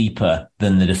was deeper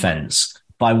than the defence,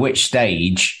 by which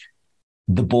stage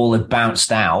the ball had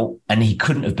bounced out and he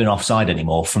couldn't have been offside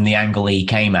anymore from the angle he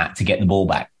came at to get the ball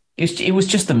back. It was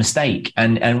just a mistake,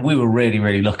 and we were really,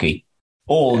 really lucky.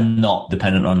 Or not,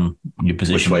 dependent on your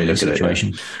position in the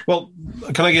situation. Well,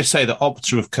 can I just say that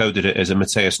Opta have coded it as a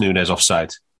Mateus Nunes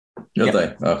offside? Did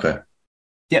they? Okay.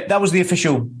 Yep, that was the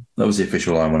official. That was the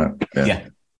official line, wasn't it? Yeah.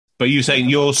 But you're saying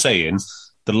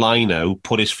the lino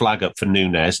put his flag up for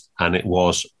Nunes, and it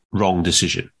was wrong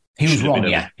decision. He was wrong,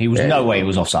 yeah. He was no way he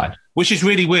was offside. Which is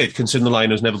really weird, considering the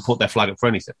Lions never put their flag up for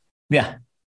anything. Yeah.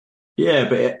 Yeah,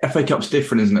 but FA Cup's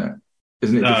different, isn't it?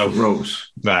 Isn't it different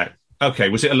rules? Right. Okay.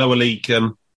 Was it a lower league?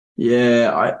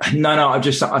 Yeah.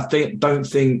 Don't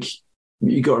think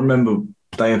you got to remember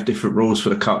they have different rules for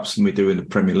the cups than we do in the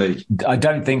Premier League. I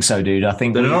don't think so, dude. I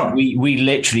think we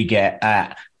literally get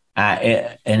at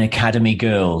an academy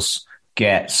girls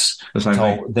gets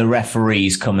told, the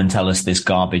referees come and tell us this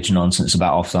garbage nonsense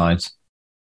about offsides.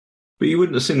 But you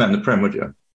wouldn't have seen that in the Prem, would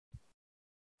you?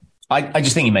 I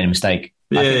just think he made a mistake.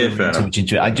 Yeah, fair enough.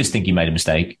 I just think he made a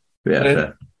mistake. Yeah,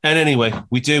 fair. And anyway,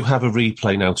 we do have a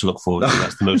replay now to look forward to.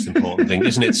 That's the most important thing,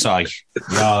 isn't it, Si?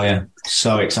 Oh yeah,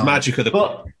 so exciting! Magic of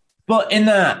the. But in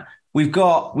that we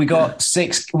got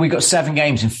 7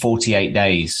 games in 48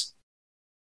 days.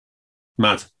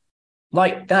 Mad.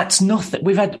 Like that's nothing.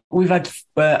 We've had.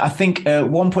 I think at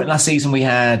one point last season we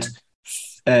had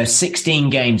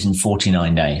 16 games in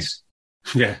 49 days.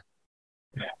 Yeah.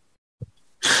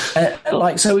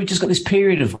 So we've just got this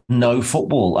period of no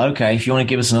football. Okay, if you want to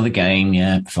give us another game,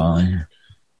 yeah, fine.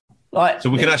 Like, so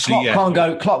we can actually,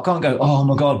 Klopp can't go. Oh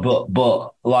my god,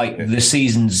 but the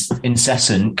season's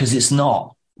incessant because it's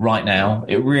not right now.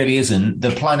 It really isn't. The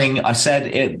planning. I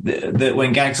said that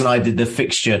when Gags and I did the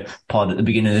fixture pod at the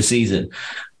beginning of the season,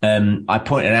 I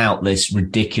pointed out this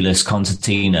ridiculous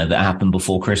concertina that happened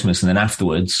before Christmas and then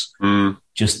afterwards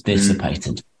just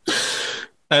dissipated.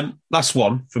 Last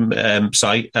one from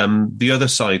Si. The other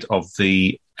side of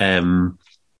the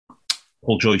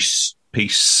Paul Joyce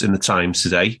piece in the Times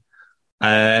today.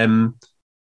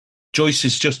 Joyce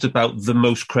is just about the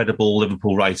most credible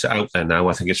Liverpool writer out there now,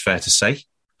 I think it's fair to say.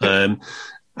 And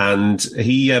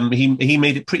he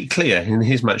made it pretty clear in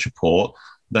his match report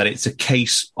that it's a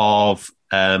case of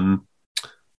can't,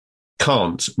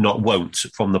 not won't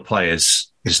from the players.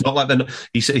 It's not like they're not,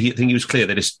 I think he was clear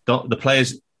that it's not the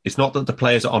players. It's not that the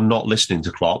players are not listening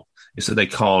to Klopp. It's that they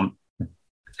can't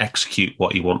execute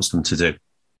what he wants them to do,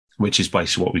 which is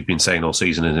basically what we've been saying all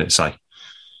season, isn't it, Si?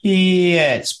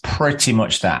 Yeah, it's pretty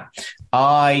much that.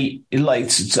 I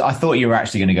thought you were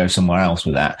actually going to go somewhere else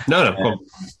with that. No.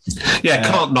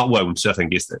 Can't, not won't, I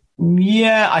think, is it?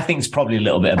 Yeah, I think it's probably a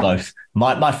little bit of both.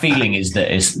 My feeling is that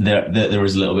there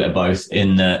is a little bit of both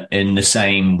in the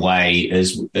same way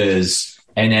as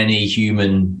in any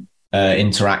human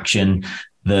interaction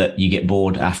that you get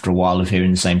bored after a while of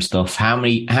hearing the same stuff. How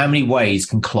many ways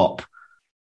can Klopp?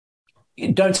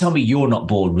 Don't tell me you're not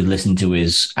bored with listening to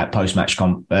his post-match.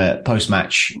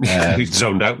 He's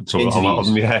zoned out.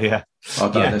 Yeah.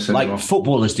 Like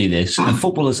footballers do this, and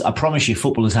footballers. I promise you,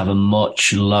 footballers have a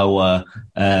much lower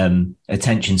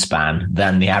attention span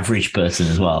than the average person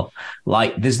as well.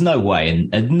 Like, there's no way,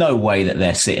 and no way that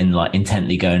they're sitting like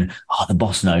intently going, "Oh, the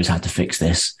boss knows how to fix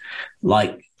this."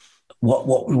 Like,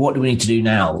 what do we need to do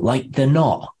now? Like, they're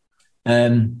not.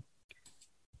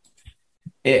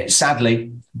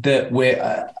 Sadly, that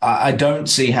I don't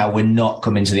see how we're not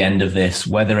coming to the end of this.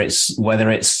 Whether it's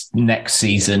next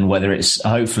season, whether it's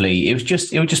hopefully it would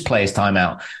just play his time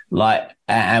out. Like,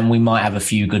 and we might have a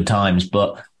few good times,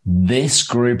 but this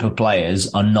group of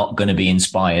players are not going to be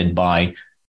inspired by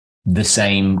the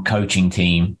same coaching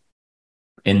team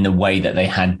in the way that they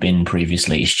had been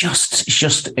previously. It's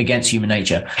just against human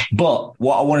nature. But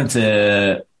what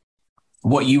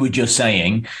you were just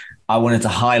saying, I wanted to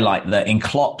highlight that in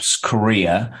Klopp's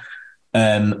career,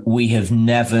 we have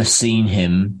never seen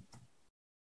him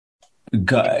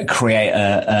create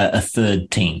a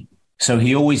third team. So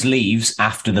he always leaves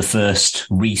after the first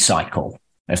recycle,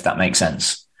 if that makes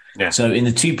sense. Yeah. So in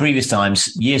the 2 previous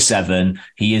times, year 7,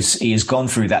 he has gone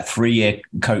through that 3-year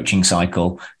coaching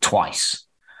cycle twice,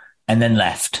 and then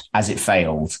left as it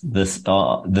failed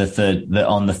on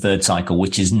the third cycle,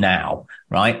 which is now,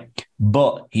 right?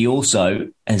 But he also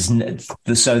has,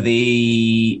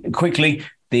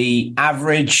 the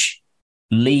average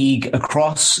league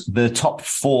across the top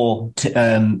 4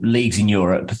 leagues in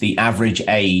Europe, the average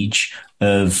age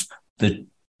of the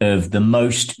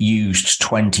most used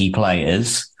 20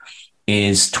 players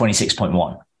is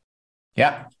 26.1.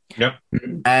 Yeah. Yep.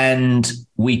 And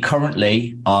we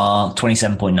currently are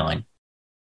 27.9.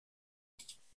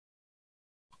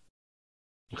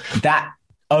 That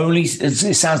only,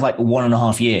 it sounds like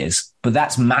 1.5 years, but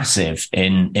that's massive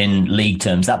in league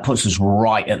terms. That puts us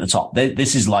right at the top.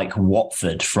 This is like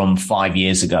Watford from 5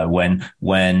 years ago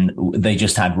when they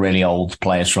just had really old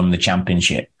players from the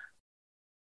Championship.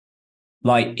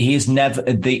 Like, he has never,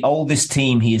 the oldest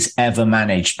team he has ever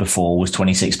managed before was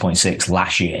 26.6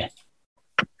 last year.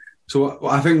 So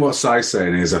I think what Si's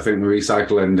saying is, I think the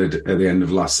recycle ended at the end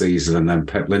of last season, and then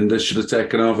Pep Lijnders should have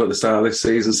taken over at the start of this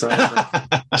season. So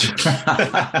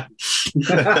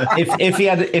if he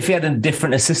had a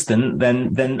different assistant,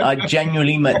 then I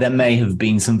genuinely there may have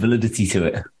been some validity to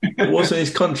it. Wasn't his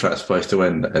contract supposed to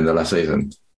end in the last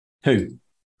season? Who?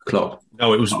 Klopp.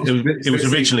 No, it was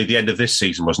originally the end of this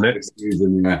season, wasn't it?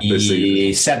 This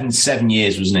season. 7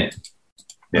 years, wasn't it?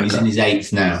 Yeah. He's in his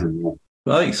 8th now.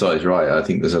 Well, I think Si's right. I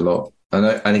think there's a lot.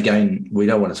 And again, we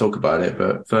don't want to talk about it,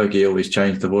 but Fergie always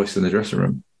changed the voice in the dressing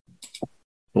room.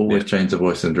 Always changed the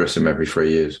voice in the dressing room every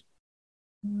 3 years.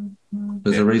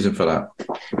 There's a reason for that.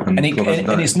 And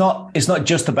it's not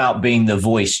just about being the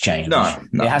voice change. No.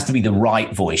 It has to be the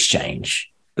right voice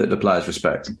change. That the players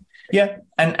respect. Yeah,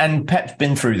 and Pep's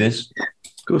been through this.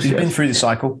 Of course, he's been through the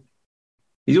cycle.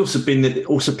 He's also been.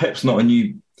 Also, Pep's not a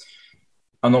new.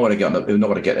 I'm not going to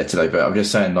get there today, but I'm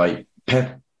just saying, like,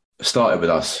 Pep started with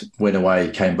us, went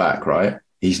away, came back. Right?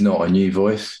 He's not a new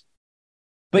voice.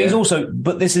 But he's also.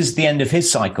 But this is the end of his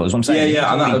cycle. Is what I'm saying.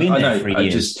 Yeah, I know. 3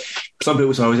 years. Some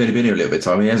people say, he's only been here a little bit of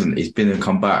time. He hasn't. He's been and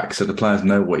come back, so the players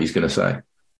know what he's going to say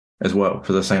as well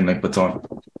for the same length of time.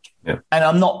 Yeah. And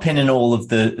I'm not pinning all of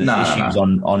the issues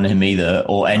on him either,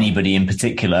 or anybody in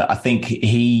particular. I think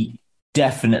he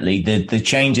definitely the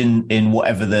change in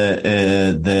whatever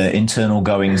the internal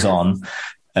goings on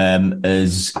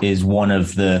is one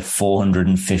of the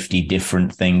 450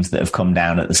 different things that have come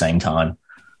down at the same time.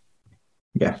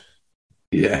 Yeah.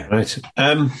 Right.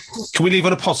 Can we leave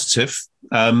on a positive?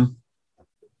 Bart,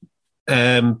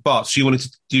 so you wanted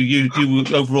to you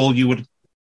overall you were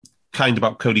kind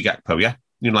about Cody Gakpo, yeah?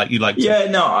 You like yeah,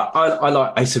 no, I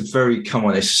like. It's a very it's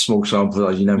a small sample,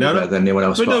 as you know, better than anyone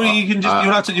else. But no, you can just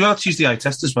you have to use the eye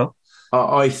test as well.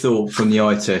 I thought from the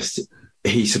eye test,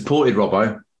 he supported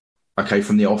Robbo. Okay,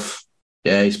 from the off,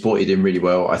 yeah, he supported him really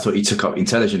well. I thought he took up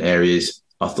intelligent areas.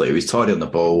 I thought he was tidy on the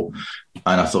ball,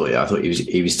 and I thought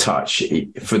he was touch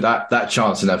for that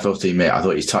chance in that first 15 minutes. I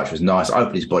thought his touch was nice.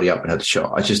 Opened his body up and had the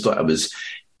shot. I just thought it was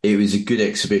a good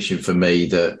exhibition for me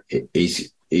that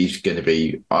he's going to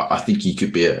be. I think he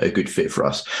could be a good fit for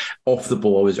us. Off the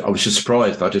ball, I was just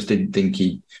surprised. I just didn't think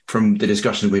from the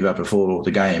discussions we've had before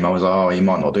the game, I was like, he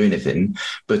might not do anything.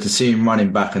 But to see him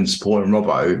running back and supporting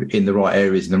Robbo in the right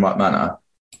areas in the right manner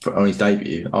on his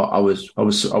debut, I was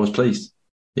pleased.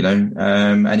 You know,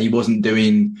 and he wasn't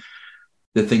doing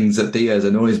the things that Diaz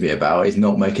annoys me about. He's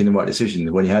not making the right decisions.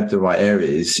 When he had the right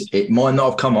areas, it might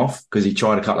not have come off because he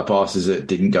tried a couple of passes that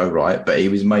didn't go right, but he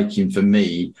was making, for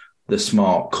me, the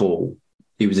smart call.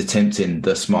 He was attempting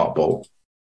the smart ball.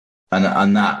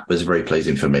 And that was very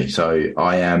pleasing for me. So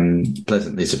I am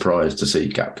pleasantly surprised to see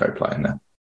Gakpo playing there.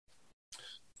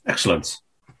 Excellent.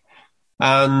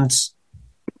 And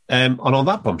on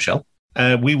that bombshell,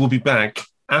 we will be back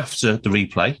after the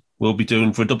replay. We'll be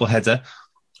doing for a double header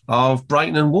of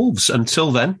Brighton and Wolves.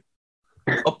 Until then,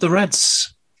 up the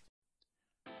Reds.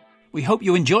 We hope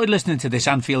you enjoyed listening to this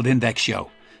Anfield Index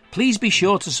show. Please be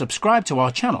sure to subscribe to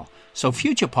our channel so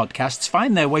future podcasts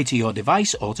find their way to your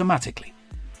device automatically.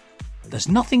 There's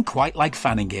nothing quite like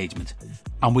fan engagement,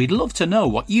 and we'd love to know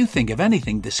what you think of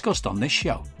anything discussed on this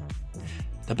show.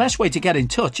 The best way to get in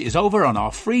touch is over on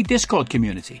our free Discord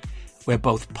community, where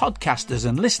both podcasters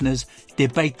and listeners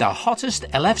debate the hottest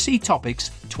LFC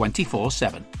topics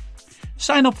 24/7.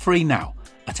 Sign up free now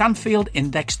at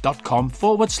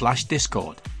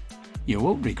AnfieldIndex.com/Discord. You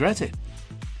won't regret it.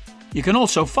 You can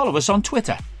also follow us on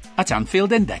Twitter at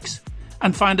Anfield Index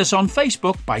and find us on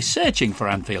Facebook by searching for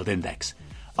Anfield Index.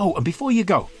 Oh, and before you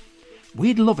go,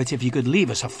 we'd love it if you could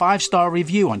leave us a 5-star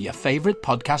review on your favourite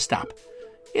podcast app.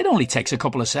 It only takes a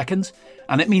couple of seconds,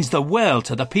 and it means the world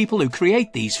to the people who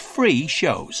create these free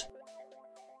shows.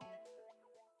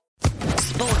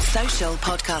 Sports Social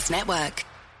Podcast Network.